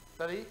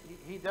that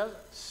he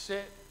doesn't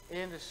sit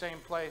in the same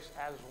place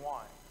as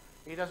wine.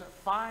 He doesn't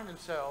find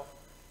himself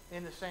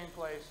in the same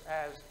place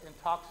as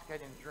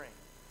intoxicating drink.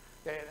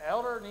 Okay, an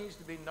elder needs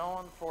to be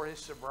known for his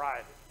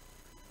sobriety.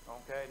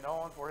 Okay,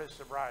 known for his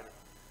sobriety.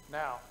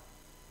 Now,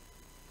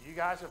 you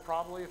guys have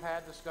probably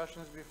had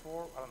discussions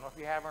before, I don't know if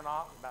you have or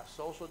not, about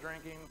social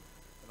drinking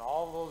and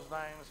all of those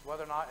things,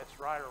 whether or not it's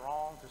right or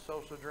wrong to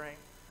social drink.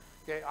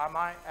 Okay, I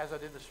might, as I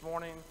did this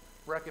morning,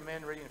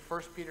 recommend reading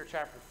 1 Peter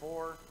chapter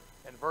 4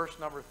 and verse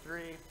number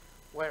 3,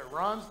 where it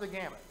runs the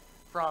gamut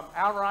from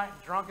outright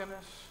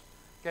drunkenness,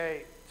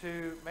 okay,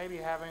 to maybe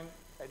having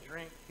a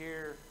drink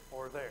here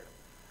or there.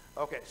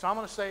 Okay, so I'm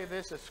going to say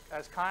this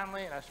as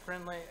kindly and as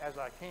friendly as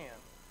I can.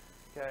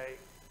 Okay,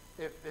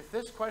 if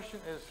this question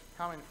is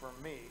coming from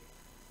me,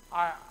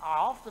 I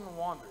often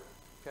wonder,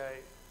 okay,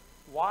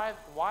 why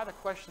the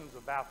questions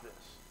about this?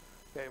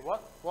 Okay,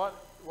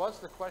 what's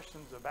the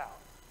questions about?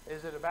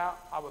 Is it about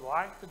I would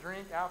like to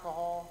drink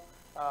alcohol?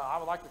 I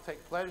would like to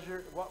take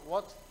pleasure.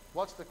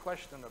 What's the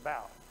question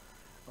about?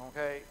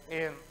 Okay,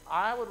 and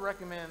I would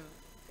recommend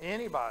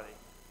anybody.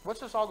 Let's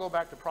just all go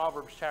back to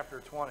Proverbs chapter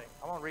 20.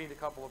 I want to read a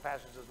couple of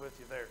passages with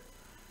you there.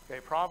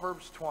 Okay,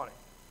 Proverbs 20.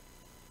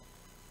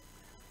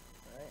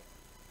 Okay.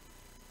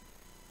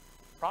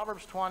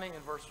 Proverbs 20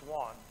 and verse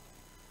 1.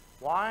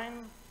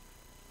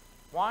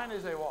 Wine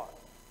is a what?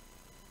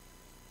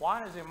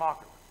 Wine is a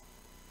mocker.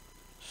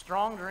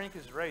 Strong drink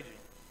is raging.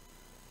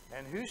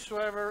 And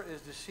whosoever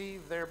is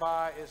deceived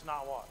thereby is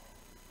not what?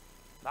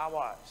 Not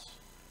wise.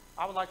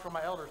 I would like for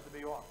my elders to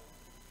be what?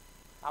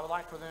 I would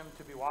like for them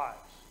to be wise.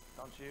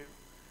 Don't you?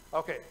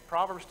 Okay,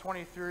 Proverbs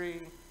 23,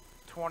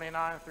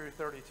 29 through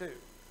 32.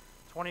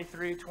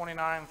 23,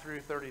 29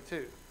 through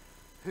 32.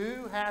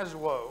 Who has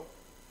woe?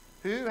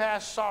 Who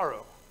has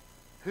sorrow?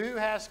 Who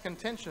has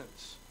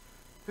contentions?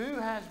 Who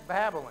has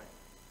babbling?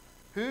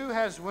 Who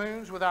has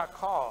wounds without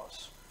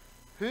cause?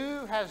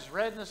 Who has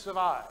redness of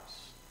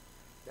eyes?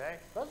 Okay,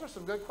 those are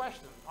some good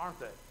questions, aren't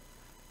they?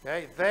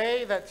 Okay,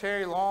 they that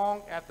tarry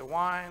long at the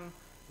wine,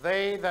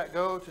 they that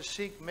go to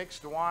seek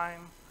mixed wine,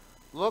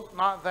 look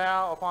not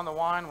thou upon the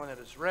wine when it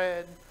is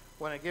red,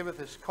 when it giveth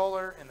its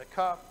color in the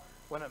cup,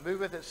 when it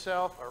moveth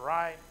itself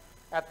aright.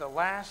 At the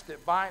last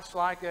it bites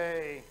like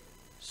a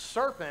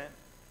serpent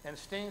and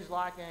stings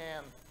like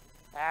an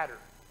adder.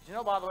 Do you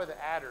know, by the way,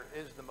 the adder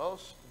is the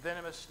most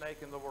venomous snake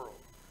in the world?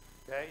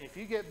 Okay, if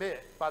you get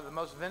bit by the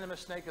most venomous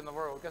snake in the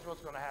world, guess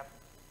what's going to happen?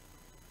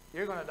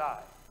 You're going to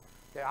die.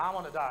 Okay, I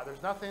want to die.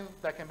 There's nothing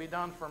that can be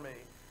done for me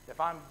if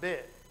I'm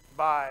bit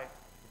by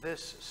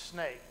this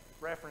snake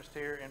referenced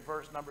here in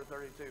verse number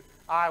 32.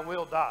 I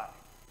will die.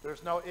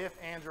 There's no ifs,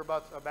 ands, or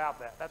buts about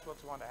that. That's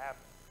what's going to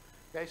happen.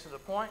 Okay, so the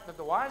point that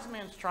the wise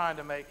man's trying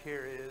to make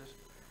here is,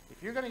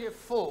 if you're going to get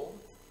fooled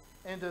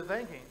into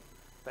thinking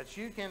that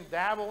you can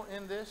dabble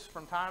in this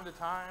from time to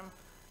time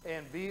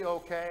and be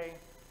okay,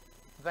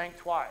 think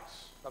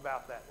twice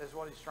about that, is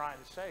what he's trying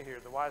to say here.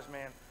 The wise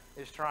man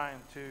is trying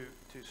to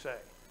say.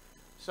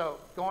 So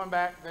going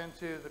back then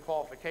to the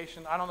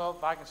qualification, I don't know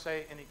if I can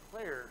say any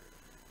clearer.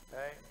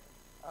 Okay,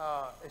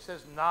 it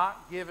says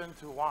not given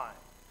to wine.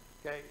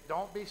 Okay,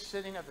 don't be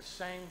sitting at the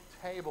same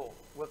table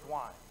with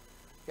wine.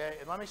 Okay,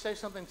 and let me say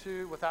something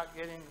too, without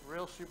getting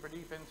real super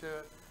deep into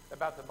it,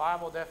 about the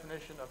Bible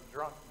definition of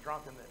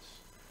drunkenness.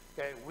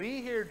 Okay,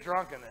 we hear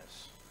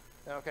drunkenness,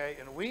 okay,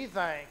 and we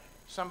think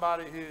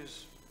somebody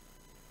who's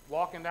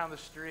walking down the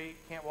street,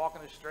 can't walk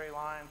in a straight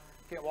line,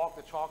 can't walk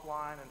the chalk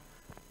line, and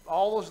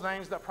all those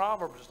things that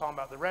Proverbs is talking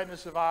about, the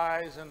redness of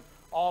eyes and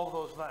all of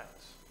those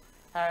things.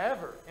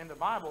 However, in the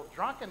Bible,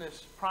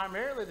 drunkenness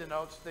primarily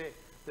denotes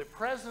the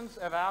presence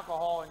of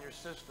alcohol in your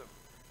system.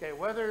 Okay,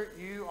 whether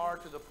you are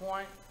to the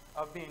point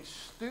of being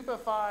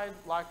stupefied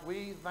like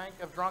we think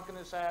of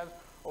drunkenness as,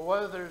 or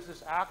whether there's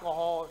this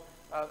alcohol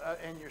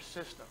in your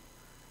system.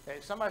 Okay,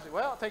 somebody says,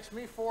 well, it takes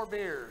me 4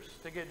 beers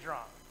to get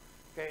drunk.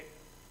 Okay,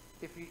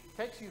 if it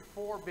takes you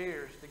 4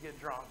 beers to get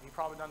drunk, you've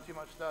probably done too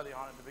much study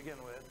on it to begin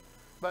with.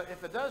 But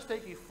if it does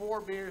take you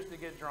 4 beers to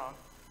get drunk,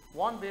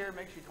 1 beer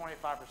makes you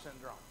 25%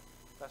 drunk.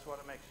 That's what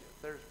it makes you.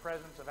 There's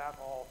presence of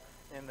alcohol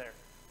in there.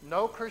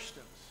 No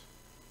Christians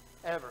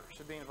ever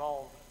should be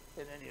involved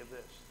in any of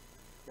this.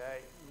 Okay,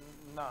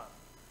 none.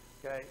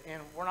 Okay,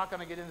 and we're not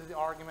going to get into the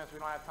arguments. We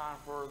don't have time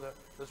for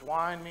does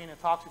wine mean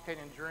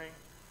intoxicating drink?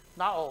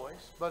 Not always,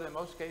 but in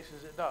most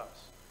cases it does.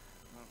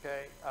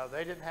 Okay,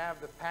 they didn't have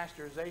the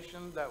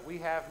pasteurization that we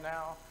have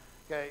now.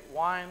 Okay,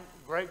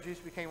 grape juice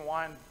became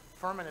wine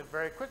fermented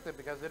very quickly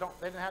because they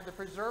didn't have the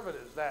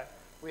preservatives that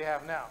we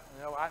have now.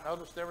 You know, I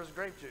noticed there was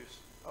grape juice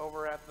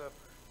over at the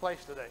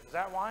place today. Is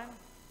that wine?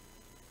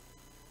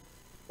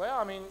 Well,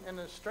 I mean, in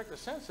the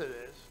strictest sense it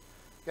is.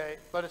 Okay,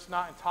 but it's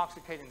not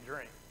intoxicating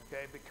drink.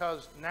 Okay,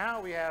 because now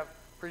we have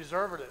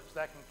preservatives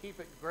that can keep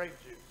it grape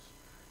juice.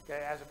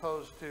 Okay, as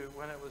opposed to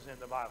when it was in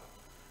the Bible.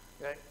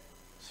 Okay,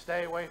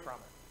 stay away from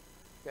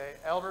it. Okay,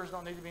 elders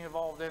don't need to be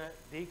involved in it.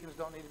 Deacons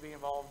don't need to be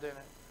involved in it.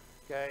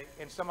 Okay,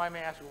 and somebody may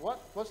ask you,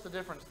 what's the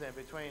difference then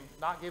between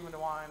not given to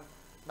wine,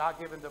 not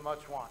given to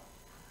much wine?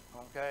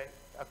 Okay,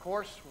 of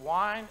course,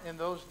 wine in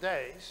those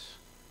days,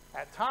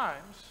 at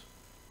times,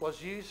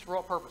 was used for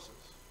what purposes?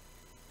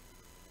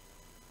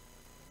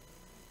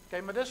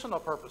 Okay, medicinal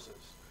purposes.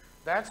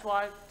 That's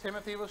why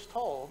Timothy was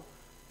told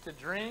to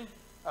drink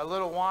a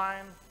little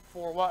wine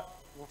for what?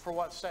 For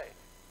what sake?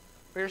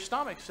 For your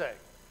stomach's sake.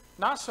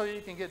 Not so you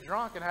can get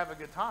drunk and have a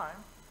good time,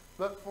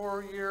 but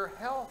for your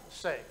health's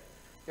sake.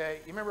 Okay,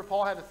 you remember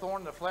Paul had a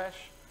thorn in the flesh?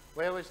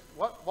 What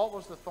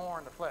was the thorn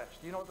in the flesh?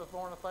 Do you know what the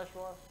thorn in the flesh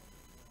was?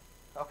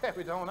 Okay,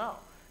 we don't know.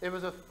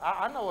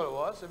 I know what it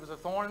was. It was a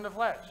thorn in the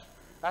flesh.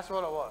 That's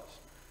what it was.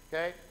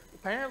 Okay,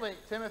 apparently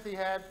Timothy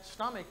had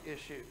stomach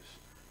issues.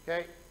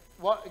 Okay,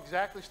 what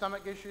exactly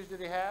stomach issues did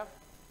he have?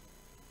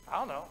 I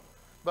don't know,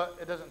 but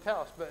it doesn't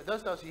tell us. But it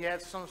does tell us he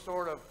had some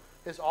sort of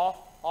his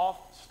off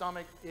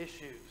stomach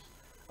issues.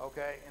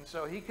 Okay, and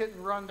so he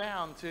couldn't run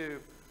down to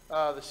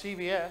the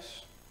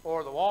CVS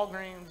or the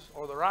Walgreens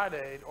or the Rite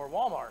Aid or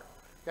Walmart,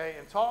 okay,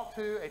 and talk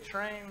to a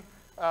trained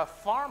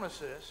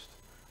pharmacist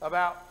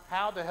about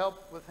how to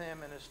help with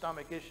him and his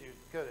stomach issues,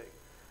 could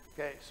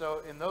he? Okay,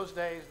 so in those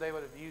days they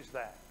would have used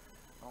that.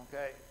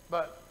 Okay,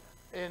 but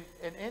in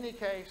any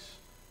case,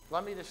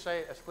 let me just say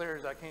it as clear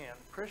as I can.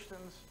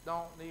 Christians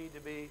don't need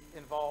to be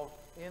involved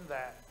in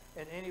that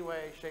in any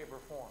way, shape, or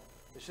form.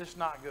 It's just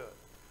not good.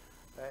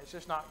 It's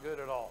just not good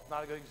at all.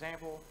 Not a good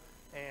example,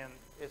 and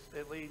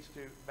it leads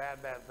to bad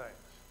things.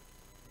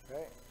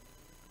 Okay.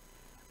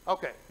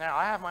 Okay, now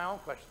I have my own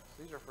questions.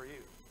 These are for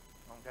you.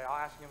 Okay, I'll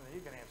ask them and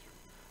you can answer.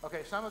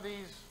 Okay, some of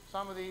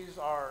these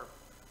are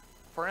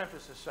for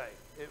emphasis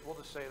sake. We'll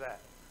just say that.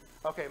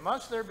 Okay,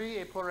 must there be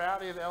a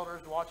plurality of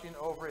elders watching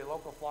over a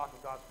local flock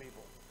of God's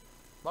people?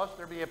 Must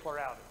there be a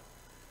plurality?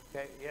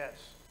 Okay, yes.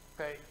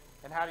 Okay,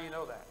 and how do you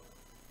know that?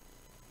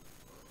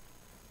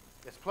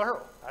 It's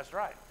plural. That's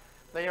right.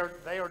 They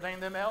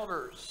ordained them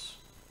elders.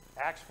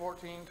 Acts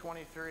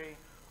 14:23.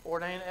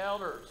 Ordained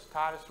elders.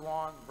 Titus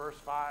 1 verse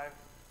 5.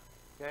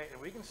 Okay,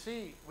 and we can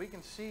see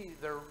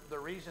the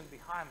reason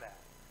behind that.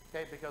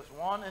 Okay, because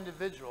one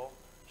individual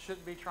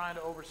shouldn't be trying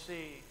to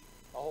oversee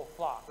a whole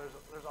flock.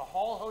 There's a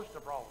whole host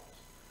of problems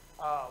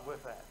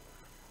with that.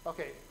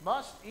 Okay,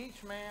 must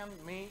each man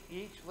meet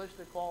each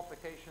listed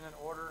qualification in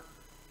order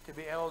to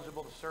be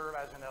eligible to serve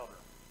as an elder?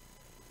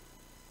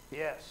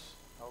 Yes.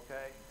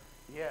 Okay.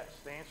 Yes.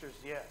 The answer is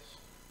yes.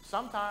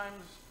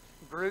 Sometimes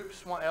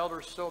groups want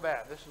elders so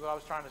bad. This is what I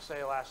was trying to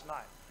say last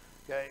night.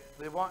 Okay,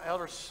 they want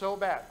elders so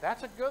bad.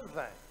 That's a good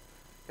thing.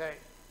 Okay,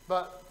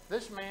 but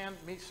this man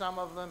meets some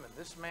of them, and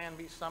this man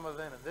meets some of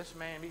them, and this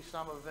man meets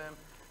some of them,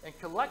 and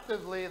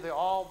collectively they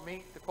all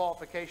meet the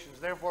qualifications.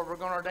 Therefore, we're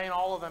going to ordain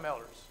all of them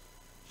elders.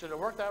 Should it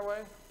work that way?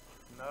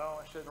 No,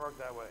 it shouldn't work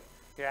that way.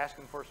 You're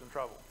asking for some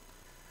trouble.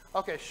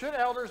 Okay, should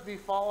elders be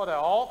followed at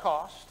all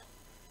costs,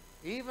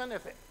 even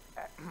if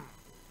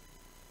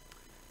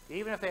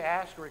they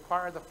ask or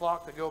require the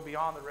flock to go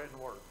beyond the written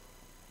word?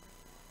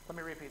 Let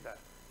me repeat that.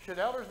 Should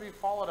elders be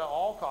followed at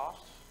all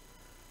costs,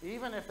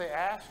 even if they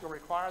ask or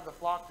require the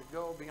flock to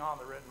go beyond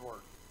the written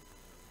word?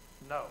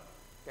 No.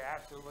 Okay,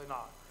 absolutely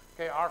not.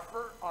 Okay, our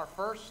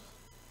first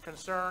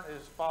concern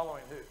is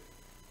following who?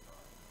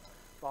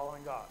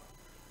 Following God.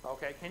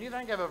 Okay, can you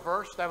think of a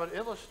verse that would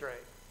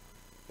illustrate?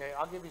 Okay,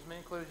 I'll give you as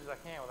many clues as I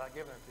can without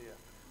giving it to you.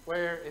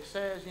 Where it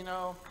says, you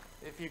know,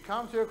 if you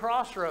come to a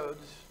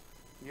crossroads,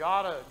 you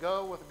ought to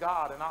go with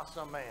God and not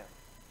some man.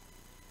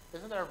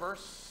 Isn't there a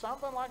verse,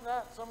 something like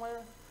that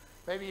somewhere?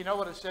 Maybe you know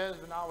what it says,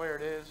 but not where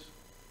it is.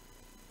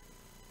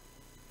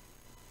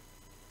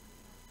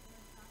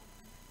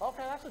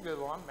 Okay, that's a good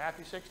one.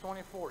 Matthew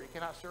 6:24. You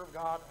cannot serve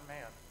God and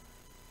man.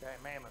 Okay,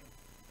 mammon.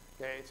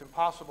 Okay, it's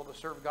impossible to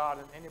serve God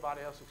and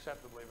anybody else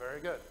acceptably. Very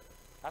good.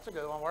 That's a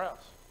good one. Where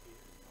else?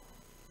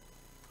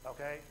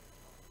 Okay.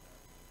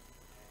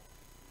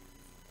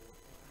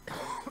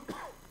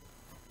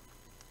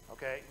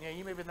 Okay, yeah,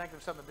 you may be thinking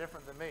of something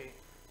different than me,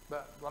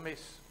 but let me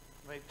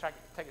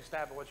take a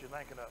stab at what you're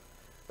thinking of.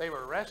 They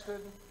were arrested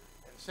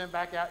and sent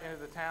back out into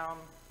the town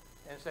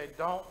and say,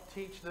 don't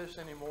teach this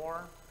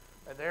anymore.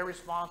 And their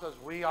response was,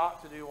 we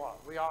ought to do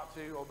what? We ought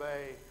to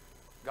obey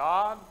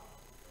God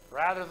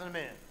rather than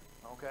men.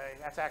 Okay,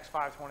 that's Acts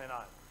 5:29.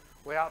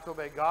 We ought to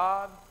obey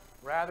God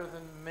rather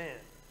than men.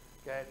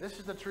 Okay, this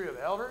is the true of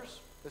elders.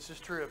 This is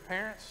true of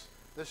parents.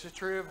 This is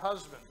true of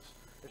husbands.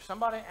 If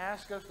somebody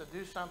asks us to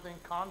do something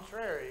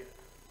contrary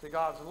to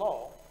God's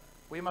law,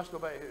 we must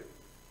obey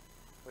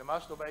who? We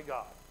must obey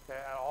God. Okay,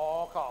 at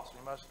all costs,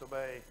 we must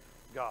obey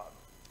God.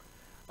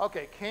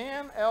 Okay,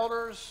 can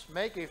elders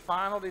make a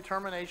final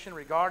determination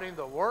regarding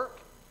the work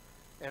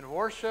and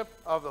worship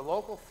of the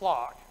local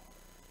flock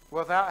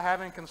without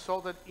having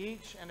consulted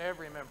each and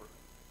every member?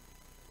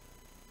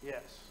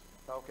 Yes.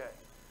 Okay.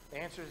 The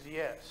answer is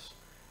yes.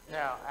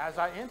 Now, as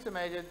I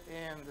intimated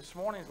in this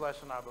morning's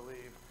lesson, I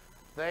believe,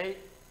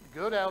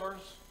 good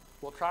elders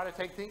will try to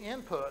take the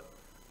input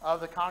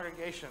of the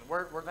congregation.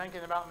 We're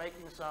thinking about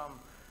making some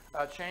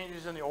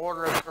changes in the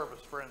order of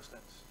service, for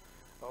instance.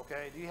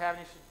 Okay, do you have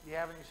any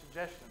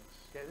suggestions?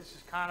 Okay, this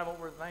is kind of what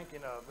we're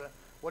thinking of.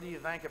 What do you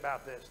think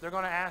about this? They're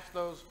going to ask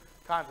those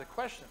kinds of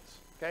questions.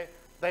 Okay,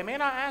 they may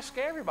not ask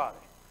everybody.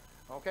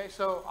 Okay,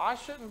 so I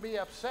shouldn't be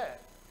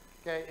upset.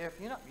 Okay, if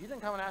you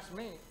didn't come and ask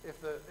me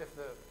if the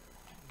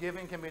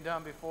giving can be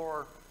done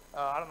before.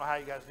 I don't know how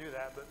you guys do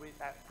that, but we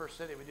at First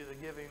City we do the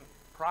giving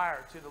prior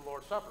to the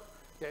Lord's Supper.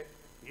 Okay,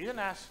 you didn't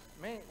ask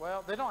me.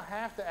 Well, they don't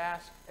have to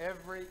ask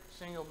every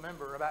single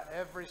member about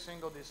every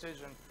single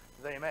decision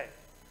they make.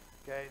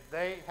 Okay,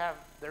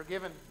 they're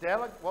given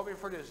what we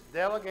refer to as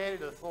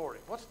delegated authority.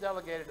 What's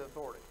delegated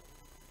authority?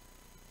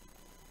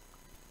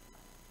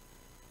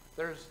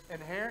 There's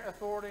inherent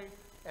authority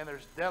and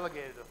there's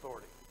delegated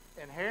authority.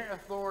 Inherent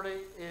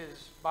authority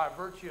is by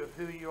virtue of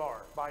who you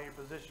are, by your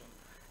position.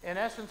 In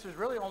essence, there's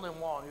really only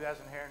one who has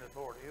inherent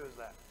authority. Who is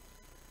that?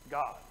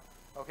 God.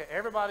 Okay,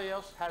 everybody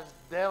else has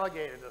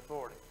delegated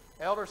authority.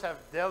 Elders have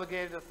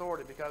delegated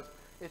authority because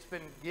it's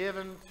been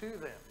given to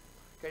them,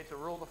 okay, to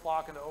rule the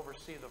flock and to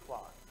oversee the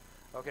flock.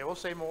 Okay, we'll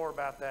say more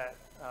about that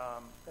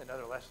in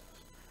other lessons.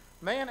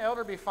 May an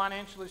elder be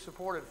financially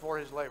supported for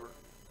his labor?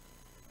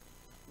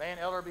 May an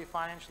elder be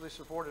financially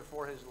supported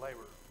for his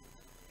labor?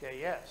 Okay,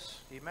 yes,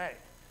 he may.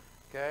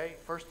 Okay,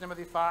 1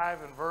 Timothy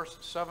 5 and verse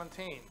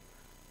 17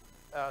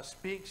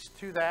 speaks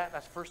to that.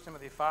 That's 1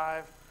 Timothy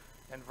 5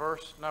 and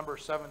verse number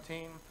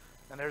 17.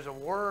 And there's a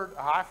word,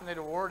 a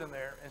hyphenated word in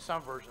there in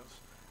some versions.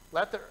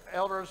 Let the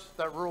elders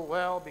that rule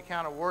well be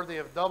counted worthy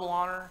of double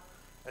honor,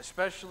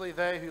 especially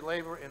they who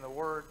labor in the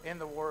word and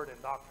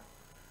doctrine.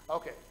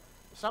 Okay,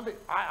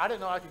 I didn't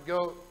know I could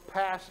go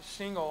past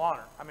single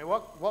honor. I mean,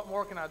 what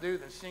more can I do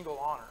than single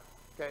honor?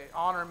 Okay,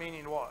 honor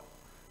meaning what?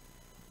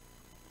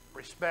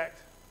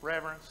 Respect,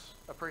 reverence,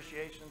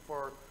 appreciation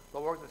for the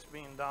work that's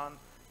being done.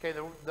 Okay,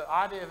 the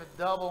idea of a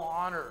double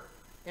honor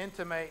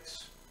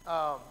intimates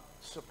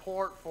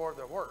support for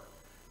their work.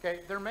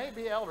 Okay, there may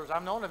be elders.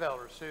 I've known of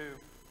elders who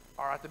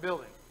are at the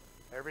building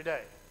every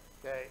day.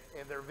 Okay,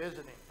 and they're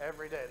visiting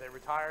every day. They're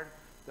retired.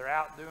 They're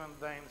out doing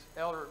things,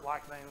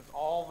 elder-like things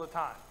all the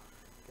time.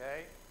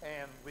 Okay,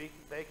 and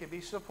they can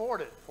be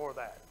supported for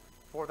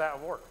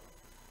that work.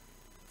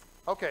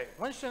 Okay,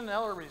 when should an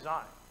elder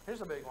resign?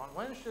 Here's a big one.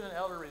 When should an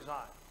elder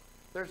resign?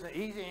 There's an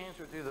easy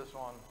answer to this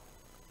one.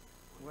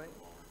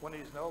 When he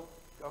no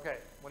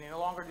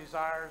longer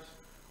desires,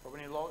 or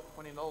when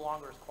he no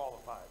longer is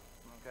qualified.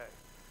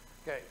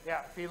 Okay,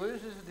 yeah. If he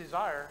loses his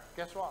desire,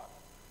 guess what?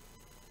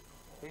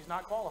 He's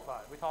not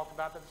qualified. We talked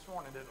about that this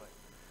morning, didn't we?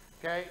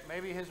 Okay,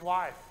 maybe his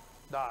wife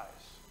dies,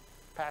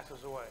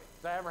 passes away.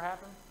 Does that ever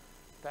happen?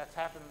 That's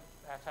happened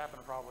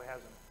probably,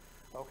 hasn't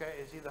it? Okay,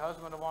 is he the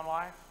husband of one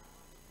wife?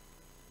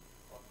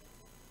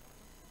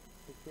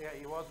 Yeah,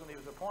 he was when he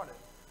was appointed.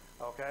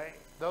 Okay,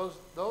 those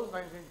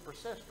things need to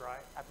persist, right?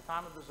 At the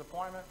time of his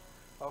appointment,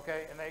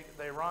 okay, and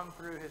they run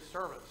through his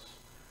service.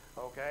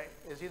 Okay,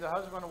 is he the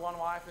husband of one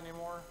wife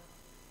anymore?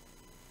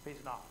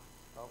 He's not.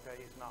 Okay,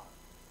 he's not.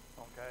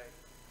 Okay,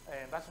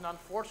 and that's an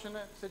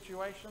unfortunate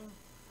situation,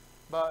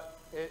 but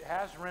it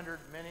has rendered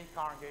many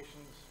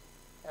congregations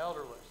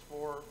elderless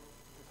for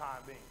the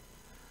time being.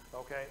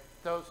 Okay,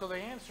 so the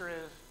answer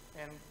is,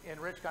 and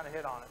Rich kind of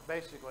hit on it,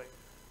 basically,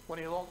 when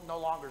he no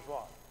longer is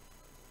what?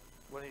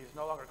 When he's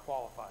no longer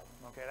qualified.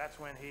 Okay, that's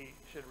when he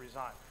should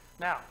resign.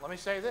 Now, let me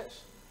say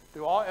this.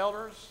 Do all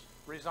elders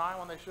resign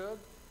when they should?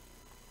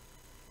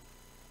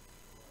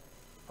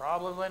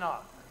 Probably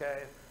not.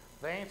 Okay,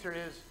 the answer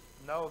is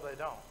no, they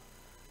don't.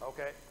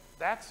 Okay,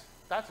 that's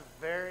a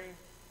very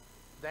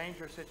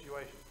dangerous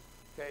situation.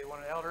 Okay, when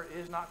an elder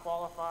is not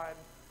qualified,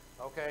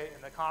 okay,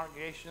 and the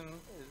congregation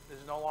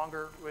is no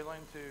longer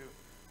willing to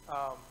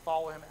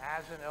follow him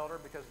as an elder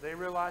because they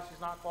realize he's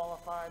not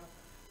qualified,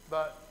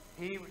 but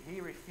he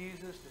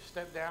refuses to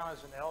step down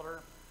as an elder,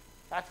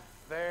 that's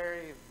a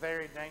very,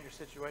 very dangerous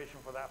situation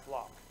for that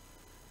flock.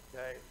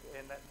 Okay,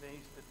 and that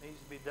needs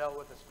to be dealt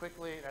with as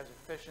quickly and as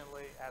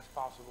efficiently as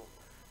possible.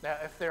 Now,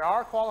 if they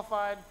are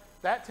qualified,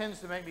 that tends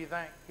to make me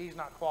think he's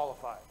not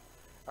qualified.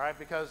 All right,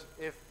 because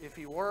if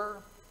he were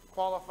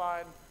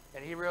qualified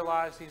and he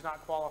realized he's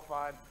not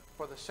qualified,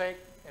 for the sake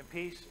and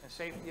peace and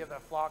safety of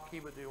that flock, he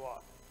would do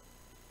what?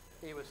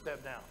 He would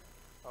step down.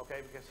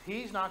 Okay, because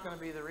he's not going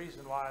to be the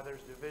reason why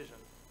there's division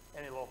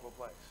in a local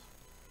place.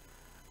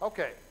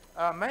 Okay,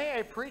 may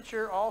a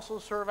preacher also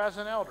serve as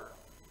an elder?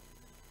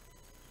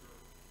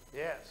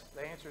 Yes,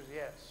 the answer is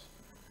yes.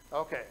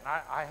 Okay, and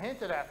I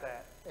hinted at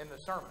that in the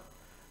sermon.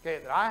 Okay,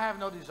 that I have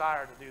no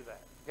desire to do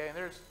that. Okay, and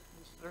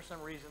there's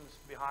some reasons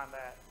behind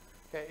that.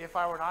 Okay, if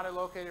I were not a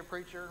located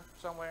preacher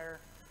somewhere,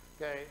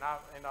 okay,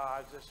 and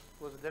I just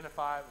was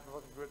identified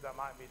with a group, that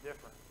might be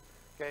different.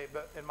 Okay,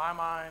 but in my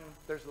mind,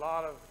 there's a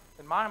lot of,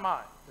 in my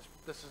mind,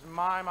 this is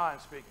my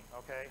mind speaking.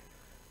 Okay,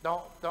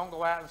 don't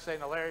go out and say,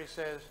 no, Larry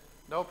says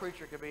no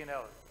preacher could be an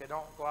elder. Okay,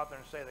 don't go out there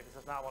and say that, because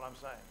that's not what I'm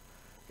saying.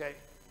 Okay,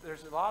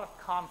 there's a lot of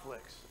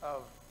conflicts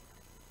of,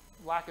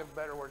 lack of a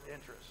better word,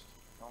 interest.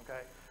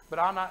 Okay, but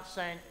I'm not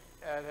saying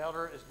an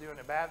elder is doing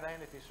a bad thing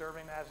if he's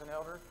serving as an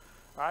elder.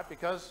 All right,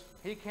 because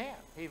he can.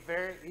 He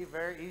very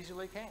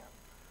easily can.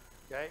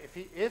 Okay,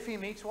 if he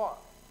meets what?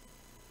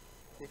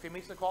 If he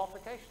meets the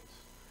qualifications.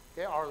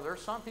 Okay, are there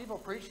some people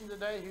preaching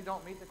today who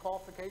don't meet the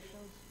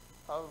qualifications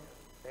of?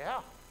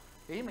 Yeah,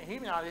 he may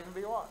not even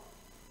be what?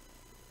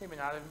 He may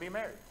not even be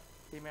married.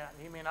 He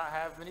may not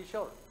have many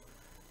children.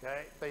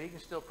 Okay, but he can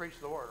still preach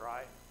the word,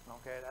 right?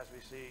 Okay, as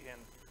we see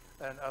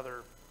in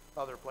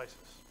other places.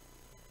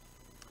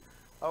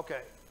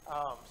 Okay,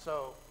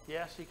 so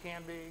yes, he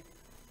can be,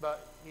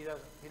 but he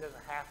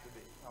doesn't have to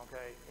be.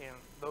 Okay, in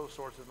those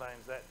sorts of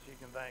things that you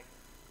can think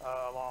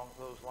along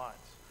those lines.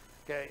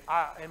 Okay,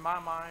 in my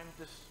mind,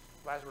 just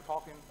as we're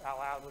talking out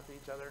loud with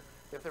each other,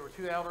 if there were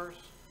two elders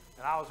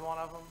and I was one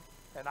of them,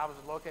 and I was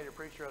a located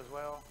preacher as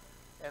well,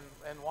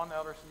 and one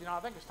elder said, I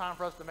think it's time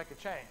for us to make a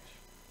change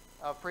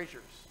of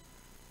preachers.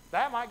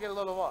 That might get a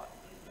little what?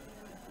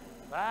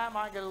 That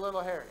might get a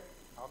little hairy.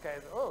 Okay.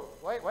 Oh,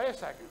 wait a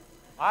second.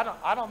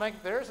 I don't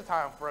think there is a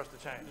time for us to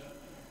change.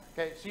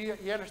 Okay. So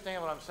you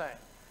understand what I'm saying.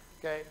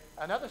 Okay.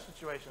 Another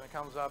situation that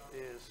comes up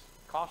is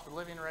cost of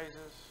living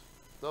raises,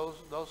 those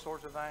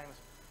sorts of things.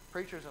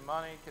 Preachers and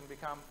money can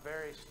become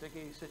very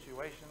sticky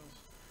situations.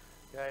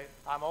 Okay.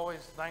 I'm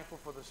always thankful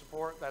for the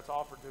support that's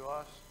offered to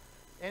us.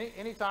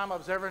 Anytime I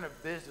was ever in a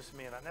business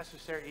meeting, that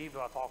necessary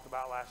evil I talked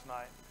about last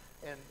night,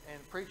 and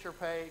preacher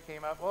pay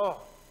came up,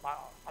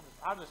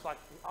 I'm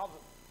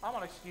going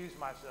to excuse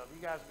myself. You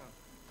guys can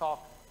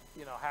talk,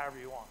 however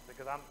you want,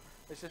 because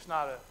it's just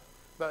not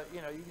but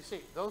you can see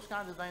those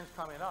kinds of things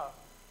coming up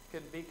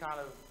can be kind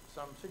of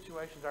some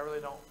situations I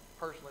really don't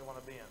personally want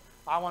to be in.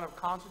 I want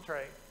to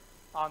concentrate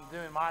on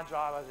doing my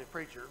job as a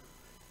preacher,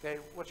 okay,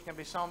 which can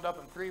be summed up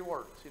in 3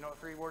 words. You know what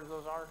 3 words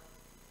those are?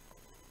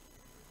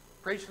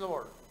 Preach the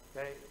word.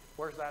 Okay,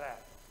 where's that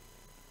at?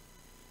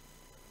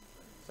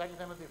 2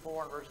 Timothy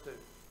 4 and verse 2.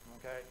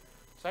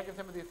 Okay, 2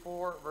 Timothy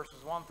 4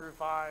 verses 1 through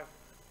 5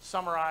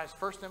 summarize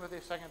 1 Timothy,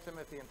 2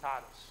 Timothy, and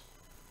Titus.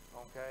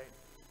 Okay,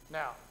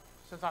 now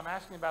since I'm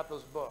asking about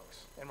those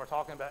books and we're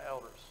talking about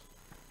elders,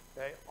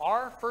 okay,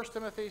 are 1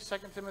 Timothy, 2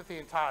 Timothy,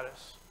 and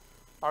Titus,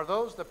 are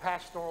those the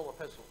pastoral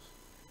epistles?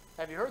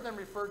 Have you heard them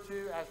referred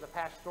to as the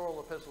pastoral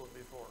epistles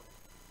before?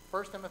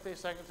 1 Timothy,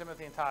 2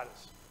 Timothy, and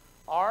Titus.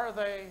 Are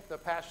they the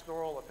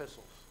pastoral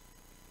epistles?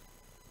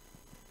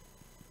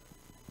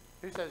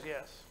 Who says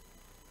yes?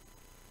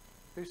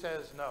 Who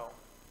says no?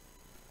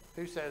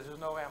 Who says there's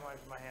no way I'm going to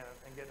raise my hand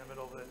and get in the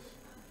middle of this?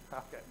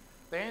 Okay.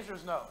 The answer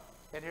is no.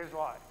 And here's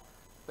why.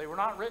 They were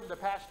not written to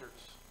pastors.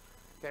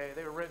 Okay.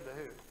 They were written to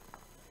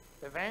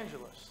who?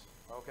 Evangelists.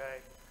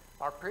 Okay.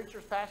 Are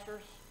preachers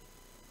pastors?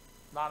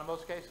 Not in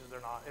most cases, they're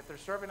not. If they're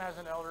serving as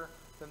an elder,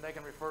 then they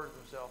can refer to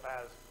themselves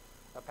as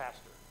a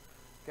pastor.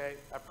 Okay.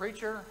 A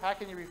preacher, how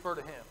can you refer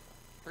to him?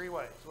 3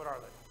 ways. What are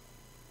they?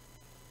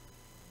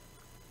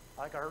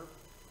 I think I heard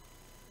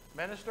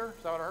minister.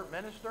 Is that what I heard?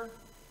 Minister,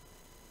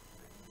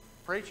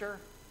 preacher,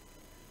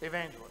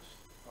 evangelist.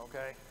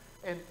 Okay.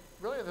 And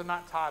really they're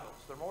not titles.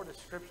 They're more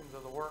descriptions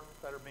of the work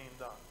that are being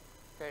done.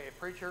 Okay. A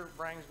preacher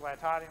brings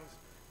glad tidings.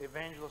 The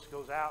evangelist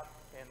goes out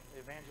and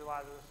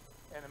evangelizes.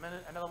 And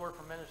another word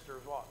for minister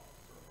is what?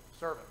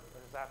 Servant.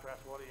 Because after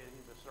that's what he is.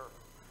 He's a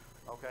servant.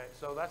 Okay.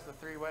 So that's the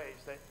 3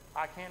 ways that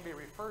I can be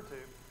referred to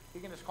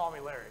You can just call me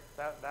Larry.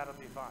 That'll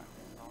be fine.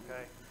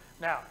 Okay.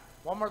 Now,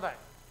 one more thing.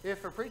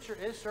 If a preacher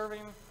is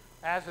serving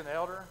as an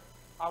elder,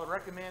 I would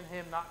recommend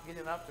him not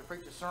getting up to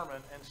preach a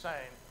sermon and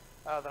saying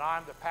that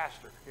I'm the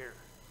pastor here.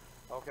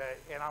 Okay,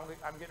 and I'm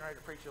getting ready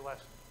to preach a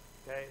lesson.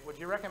 Okay, would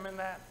you recommend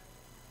that?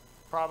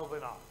 Probably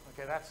not.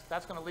 Okay,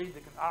 that's going to lead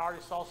to. I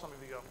already saw some of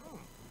you go,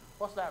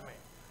 what's that mean?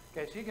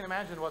 Okay, so you can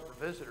imagine what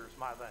the visitors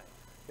might think.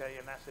 Okay,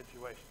 in that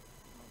situation.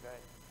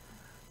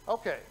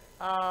 Okay.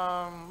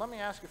 Let me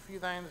ask a few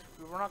things.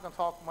 We're not going to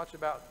talk much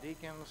about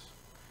deacons.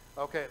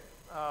 Okay.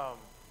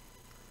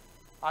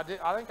 I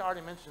think I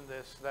already mentioned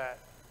this, that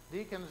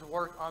deacons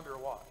work under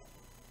what?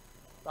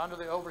 Under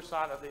the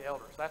oversight of the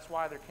elders. That's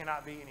why there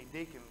cannot be any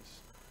deacons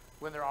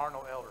when there are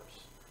no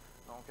elders.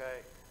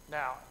 Okay.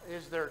 Now,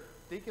 is there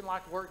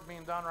deacon-like work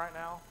being done right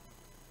now?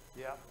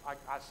 Yeah,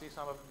 I see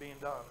some of it being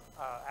done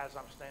as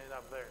I'm standing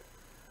up there.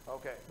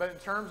 Okay. But in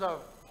terms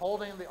of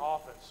holding the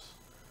office,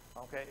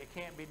 okay, it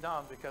can't be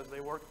done because they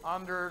work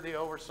under the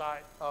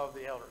oversight of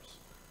the elders.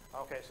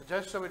 Okay, so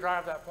just so we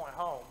drive that point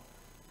home,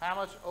 how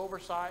much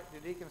oversight do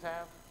deacons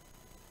have?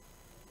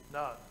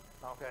 None.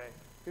 Okay.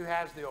 Who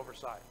has the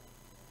oversight?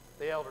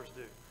 The elders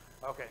do.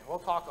 Okay, we'll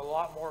talk a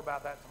lot more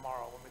about that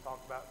tomorrow when we talk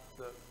about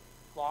the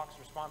flock's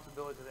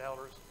responsibility to the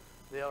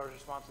elders'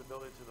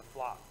 responsibility to the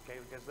flock. Okay,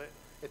 because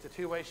it's a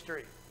two-way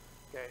street.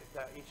 Okay,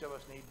 that each of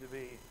us need to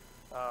be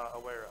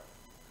aware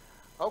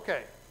of.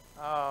 Okay,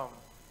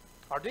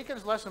 are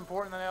deacons less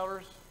important than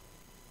elders?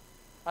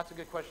 That's a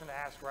good question to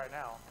ask right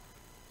now,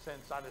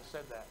 since I just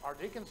said that. Are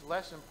deacons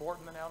less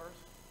important than elders?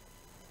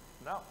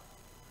 No.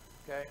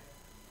 Okay.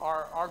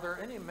 Are there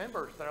any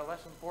members that are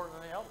less important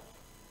than the elders?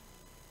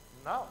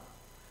 No.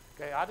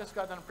 Okay, I just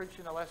got done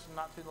preaching a lesson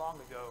not too long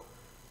ago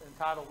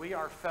entitled "We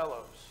Are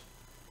Fellows."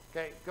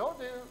 Okay, go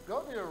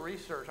do a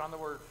research on the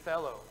word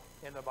fellow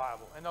in the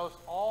Bible and notice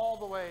all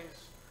the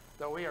ways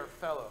that we are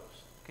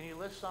fellows. Can you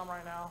list some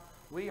right now?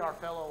 We are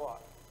fellow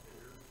what?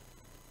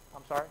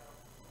 I'm sorry?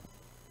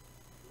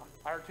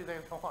 I heard two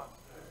things at once.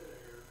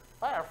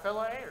 Our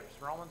fellow heirs.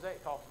 Romans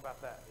 8 talks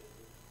about that.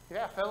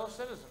 Yeah, fellow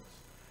citizens.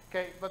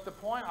 Okay, but the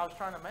point I was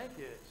trying to make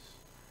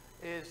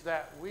is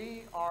that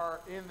we are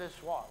in this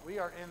what? We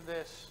are in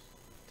this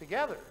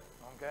together.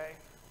 Okay?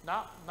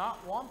 Not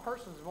one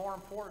person's more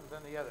important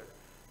than the other.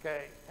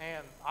 Okay,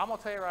 and I'm going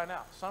to tell you right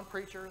now, some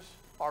preachers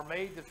are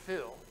made to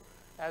feel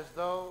as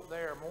though they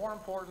are more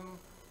important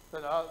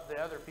than the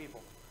other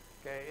people.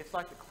 Okay, it's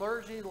like the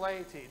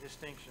clergy-laity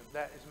distinction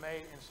that is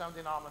made in some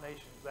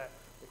denominations, that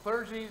the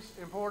clergy's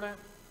important,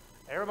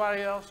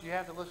 everybody else, you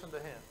have to listen to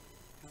him.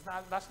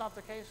 That's not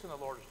the case in the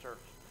Lord's church.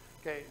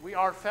 Okay, we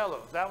are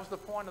fellows. That was the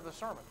point of the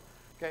sermon.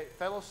 Okay,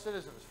 fellow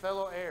citizens,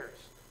 fellow heirs,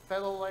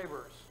 fellow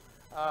laborers,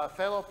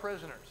 fellow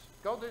prisoners.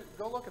 Go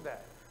look at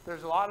that.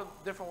 There's a lot of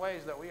different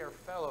ways that we are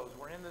fellows.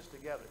 We're in this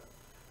together.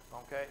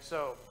 Okay,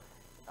 so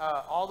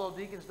although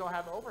deacons don't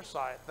have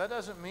oversight, that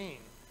doesn't mean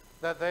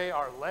that they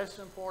are less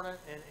important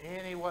in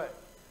any way,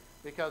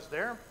 because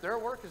their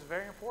work is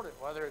very important,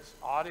 whether it's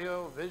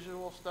audio,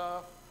 visual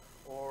stuff,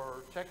 or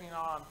checking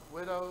on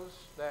widows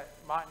that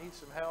might need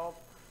some help,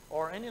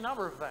 or any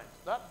number of things.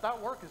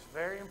 That work is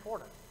very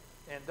important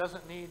and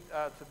doesn't need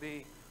to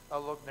be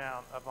looked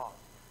down upon.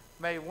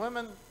 May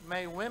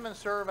women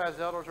serve as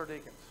elders or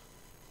deacons?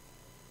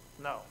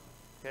 No.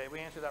 Okay, we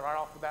answered that right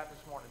off the bat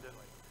this morning, didn't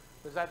we?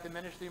 Does that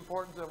diminish the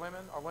importance of women?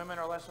 Or women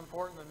are less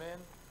important than men?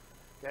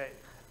 Okay.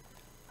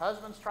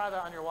 Husbands, try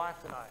that on your wife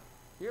tonight.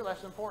 You're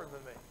less important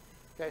than me.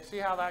 Okay, see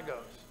how that goes.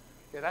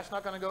 Okay, that's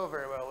not going to go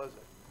very well, is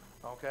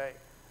it? Okay.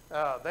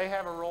 They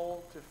have a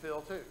role to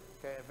fill too.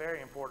 Okay, a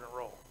very important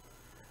role.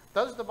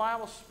 Does the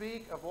Bible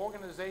speak of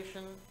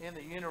organization in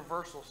the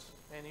universal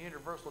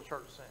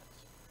church sense?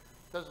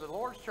 Does the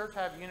Lord's church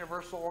have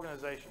universal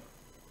organization?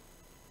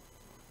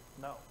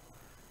 No.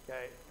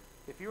 Okay.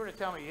 If you were to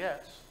tell me yes,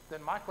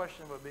 then my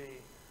question would be,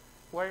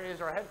 where is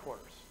our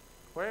headquarters?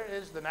 Where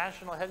is the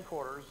national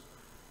headquarters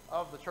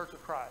of the Church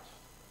of Christ?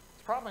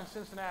 It's probably in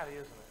Cincinnati,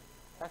 isn't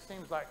it? That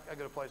seems like a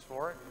good place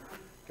for it.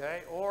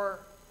 Okay. Or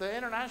the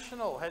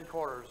international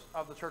headquarters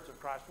of the Church of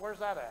Christ. Where's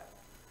that at?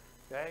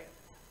 Okay.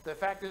 The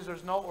fact is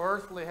there's no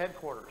earthly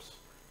headquarters.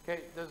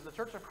 Okay. Does the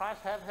Church of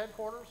Christ have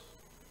headquarters?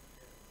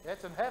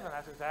 It's in heaven.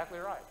 That's exactly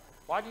right.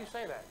 Why do you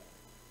say that?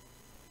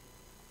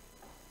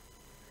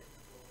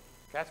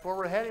 That's where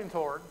we're heading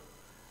toward,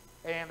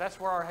 and that's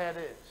where our head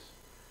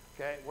is.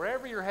 Okay,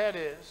 wherever your head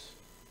is,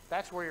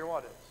 that's where your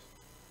what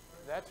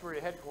is. That's where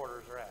your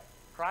headquarters are at.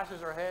 Christ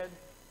is our head.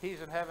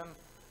 He's in heaven.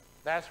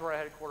 That's where our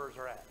headquarters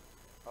are at.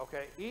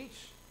 Okay,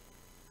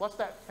 what's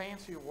that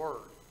fancy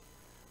word?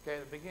 Okay,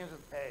 that begins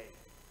with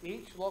A.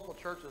 Each local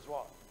church is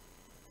what?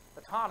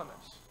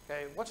 Autonomous.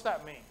 Okay, what's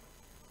that mean?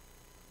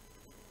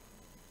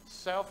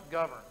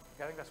 Self-governed.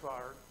 Okay, I think that's what I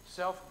heard.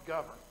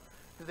 Self-governed.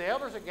 Do the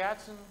elders at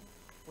Gadsden,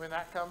 when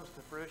that comes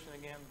to fruition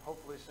again,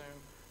 hopefully soon,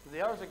 do the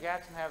elders at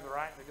Gadsden have the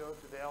right to go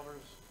to the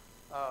elders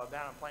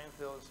down in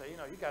Plainfield and say, you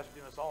know, you guys are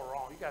doing this all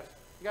wrong. You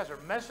guys are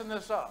messing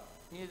this up.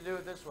 You need to do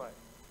it this way.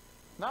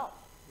 No.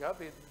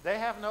 They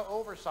have no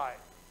oversight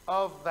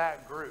of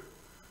that group.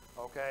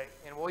 Okay?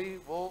 And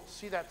we'll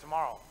see that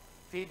tomorrow.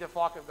 feed the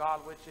flock of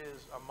God which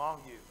is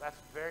among you. That's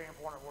a very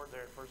important word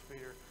there in 1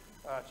 Peter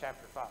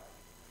chapter 5.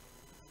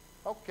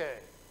 Okay,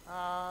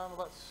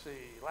 let's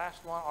see.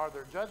 Last one. Are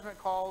there judgment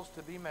calls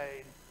to be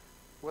made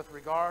with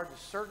regard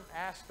to certain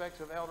aspects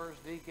of elders,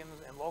 deacons,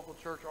 and local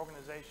church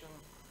organization?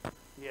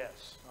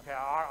 Yes. Okay,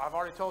 I've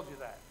already told you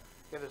that.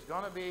 Okay, there's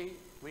going to be,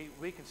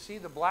 we can see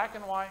the black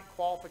and white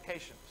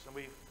qualifications, and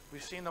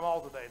we've seen them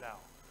all today now.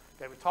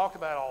 Okay, we talked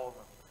about all of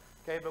them.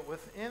 Okay, but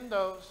within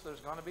those,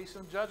 there's going to be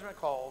some judgment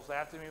calls that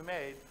have to be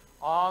made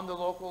on the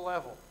local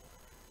level.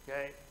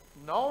 Okay,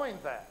 knowing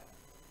that,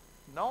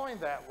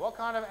 what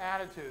kind of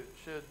attitude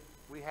should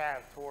we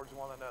have towards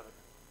one another?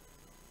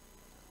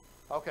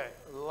 Okay,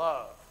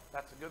 love.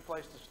 That's a good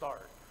place to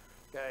start.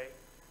 Okay,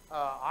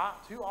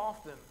 too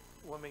often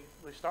when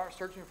we start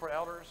searching for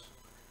elders,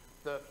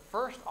 the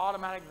first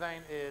automatic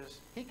thing is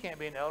he can't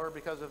be an elder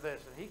because of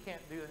this, and he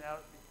can't do an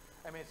elder.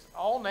 I mean, it's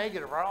all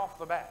negative right off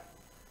the bat.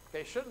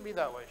 Okay, it shouldn't be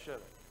that way, should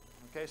it?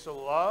 Okay, so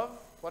love.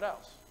 What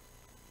else?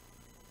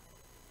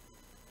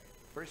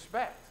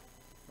 Respect.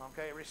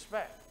 Okay,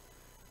 respect.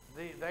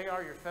 They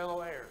are your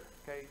fellow heir.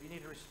 Okay, you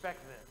need to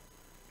respect them.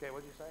 Okay,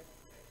 what did you say?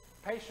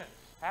 Patience.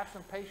 Have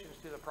some patience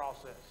to the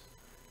process.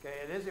 Okay,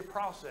 it is a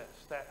process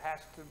that has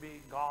to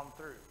be gone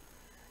through.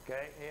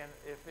 Okay, and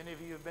if any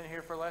of you have been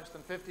here for less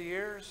than 50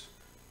 years,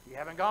 you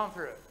haven't gone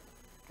through it.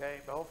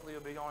 Okay, but hopefully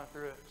you'll be going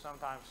through it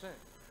sometime soon.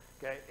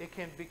 Okay, it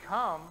can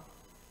become,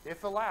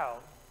 if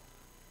allowed,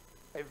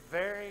 a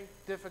very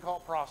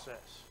difficult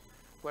process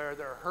where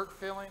there are hurt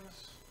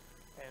feelings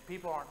and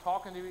people aren't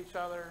talking to each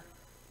other.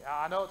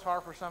 I know it's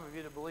hard for some of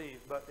you to believe,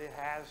 but it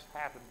has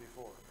happened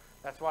before.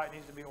 That's why it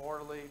needs to be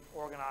orderly,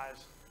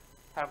 organized,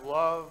 have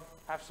love,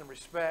 have some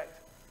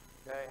respect,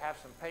 okay, have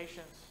some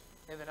patience.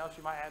 Anything else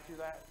you might add to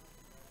that?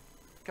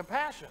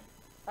 Compassion.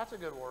 That's a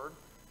good word.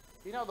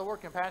 You know, the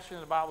word compassion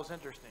in the Bible is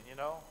interesting, you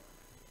know.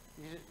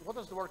 What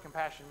does the word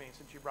compassion mean,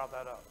 since you brought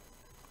that up?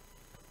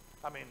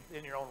 I mean,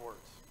 in your own words.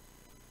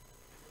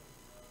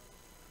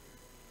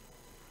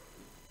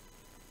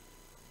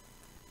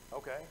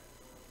 Okay.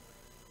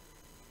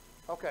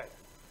 Okay.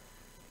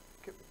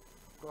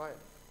 Go ahead.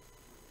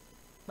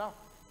 No.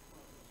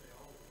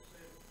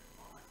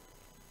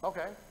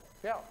 Okay.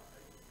 Yeah.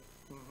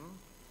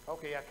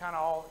 Okay. I kind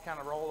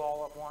of rolled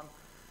all up one.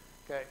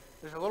 Okay.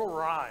 There's a little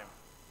rhyme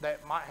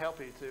that might help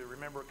you to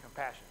remember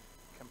compassion.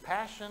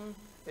 Compassion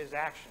is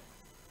action.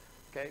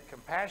 Okay.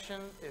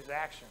 Compassion is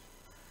action.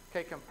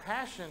 Okay.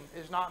 Compassion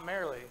is not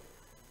merely,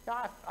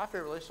 yeah, I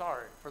feel really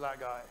sorry for that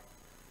guy.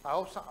 I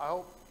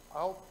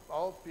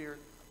hope your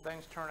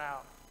things turn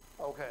out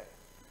okay.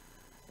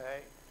 Okay.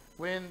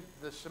 When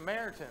the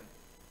Samaritan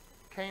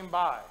came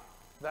by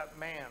that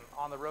man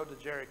on the road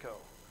to Jericho,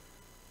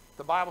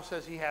 the Bible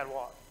says he had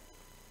what?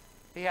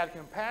 He had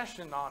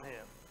compassion on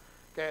him.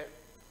 Okay.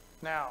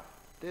 Now,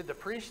 did the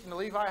priest and the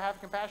Levite have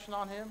compassion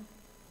on him?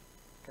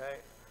 Okay.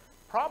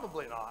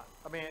 Probably not.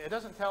 I mean, it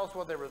doesn't tell us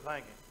what they were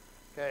thinking.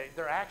 Okay.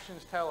 Their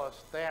actions tell us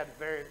they had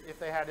if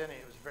they had any,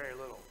 it was very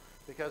little.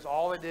 Because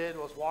all they did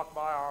was walk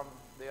by on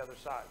the other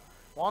side.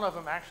 One of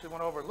them actually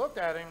went over and looked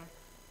at him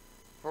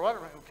for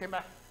whatever, and came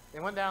back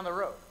and went down the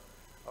road.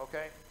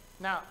 Okay.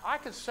 Now, I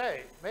could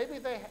say maybe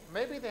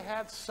they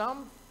had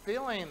some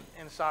feeling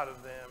inside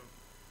of them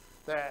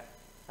that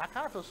I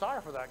kind of feel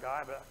sorry for that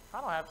guy, but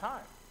I don't have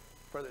time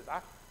for this.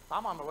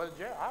 I'm on my way to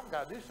jail. I've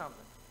got to do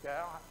something.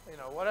 Yeah, you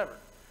know, whatever.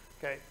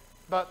 Okay.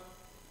 But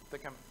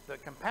the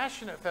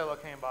compassionate fellow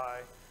came by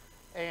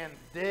and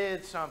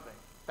did something.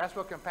 That's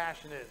what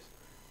compassion is.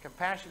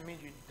 Compassion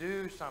means you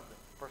do something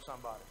for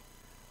somebody.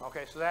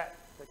 Okay, so the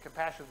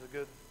compassion is a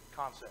good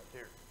concept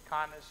here.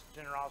 Kindness,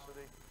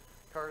 generosity,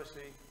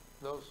 courtesy,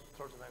 those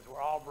sorts of things.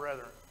 We're all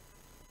brethren.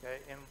 Okay,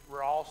 and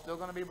we're all still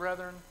going to be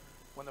brethren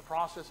when the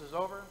process is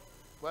over.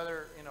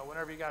 Whether, you know,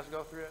 whenever you guys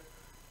go through it,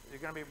 you're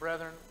going to be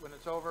brethren when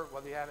it's over,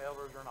 whether you have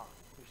elders or not.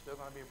 You're still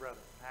going to be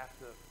brethren. Have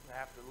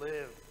to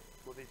live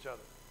with each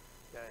other.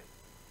 Okay.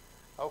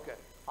 Okay.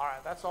 All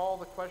right. That's all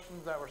the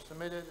questions that were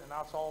submitted, and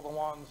that's all the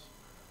ones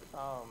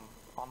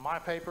on my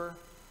paper.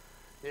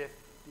 If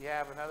you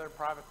have another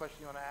private question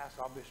you want to ask,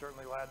 I'll be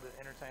certainly glad to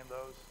entertain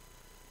those.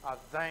 I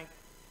think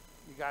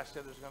you guys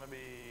said there's going to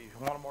be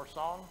one more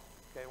song.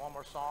 Okay, one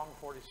more song,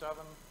 47,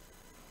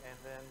 and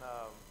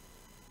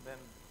then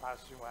I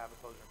assume we'll have a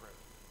closing prayer.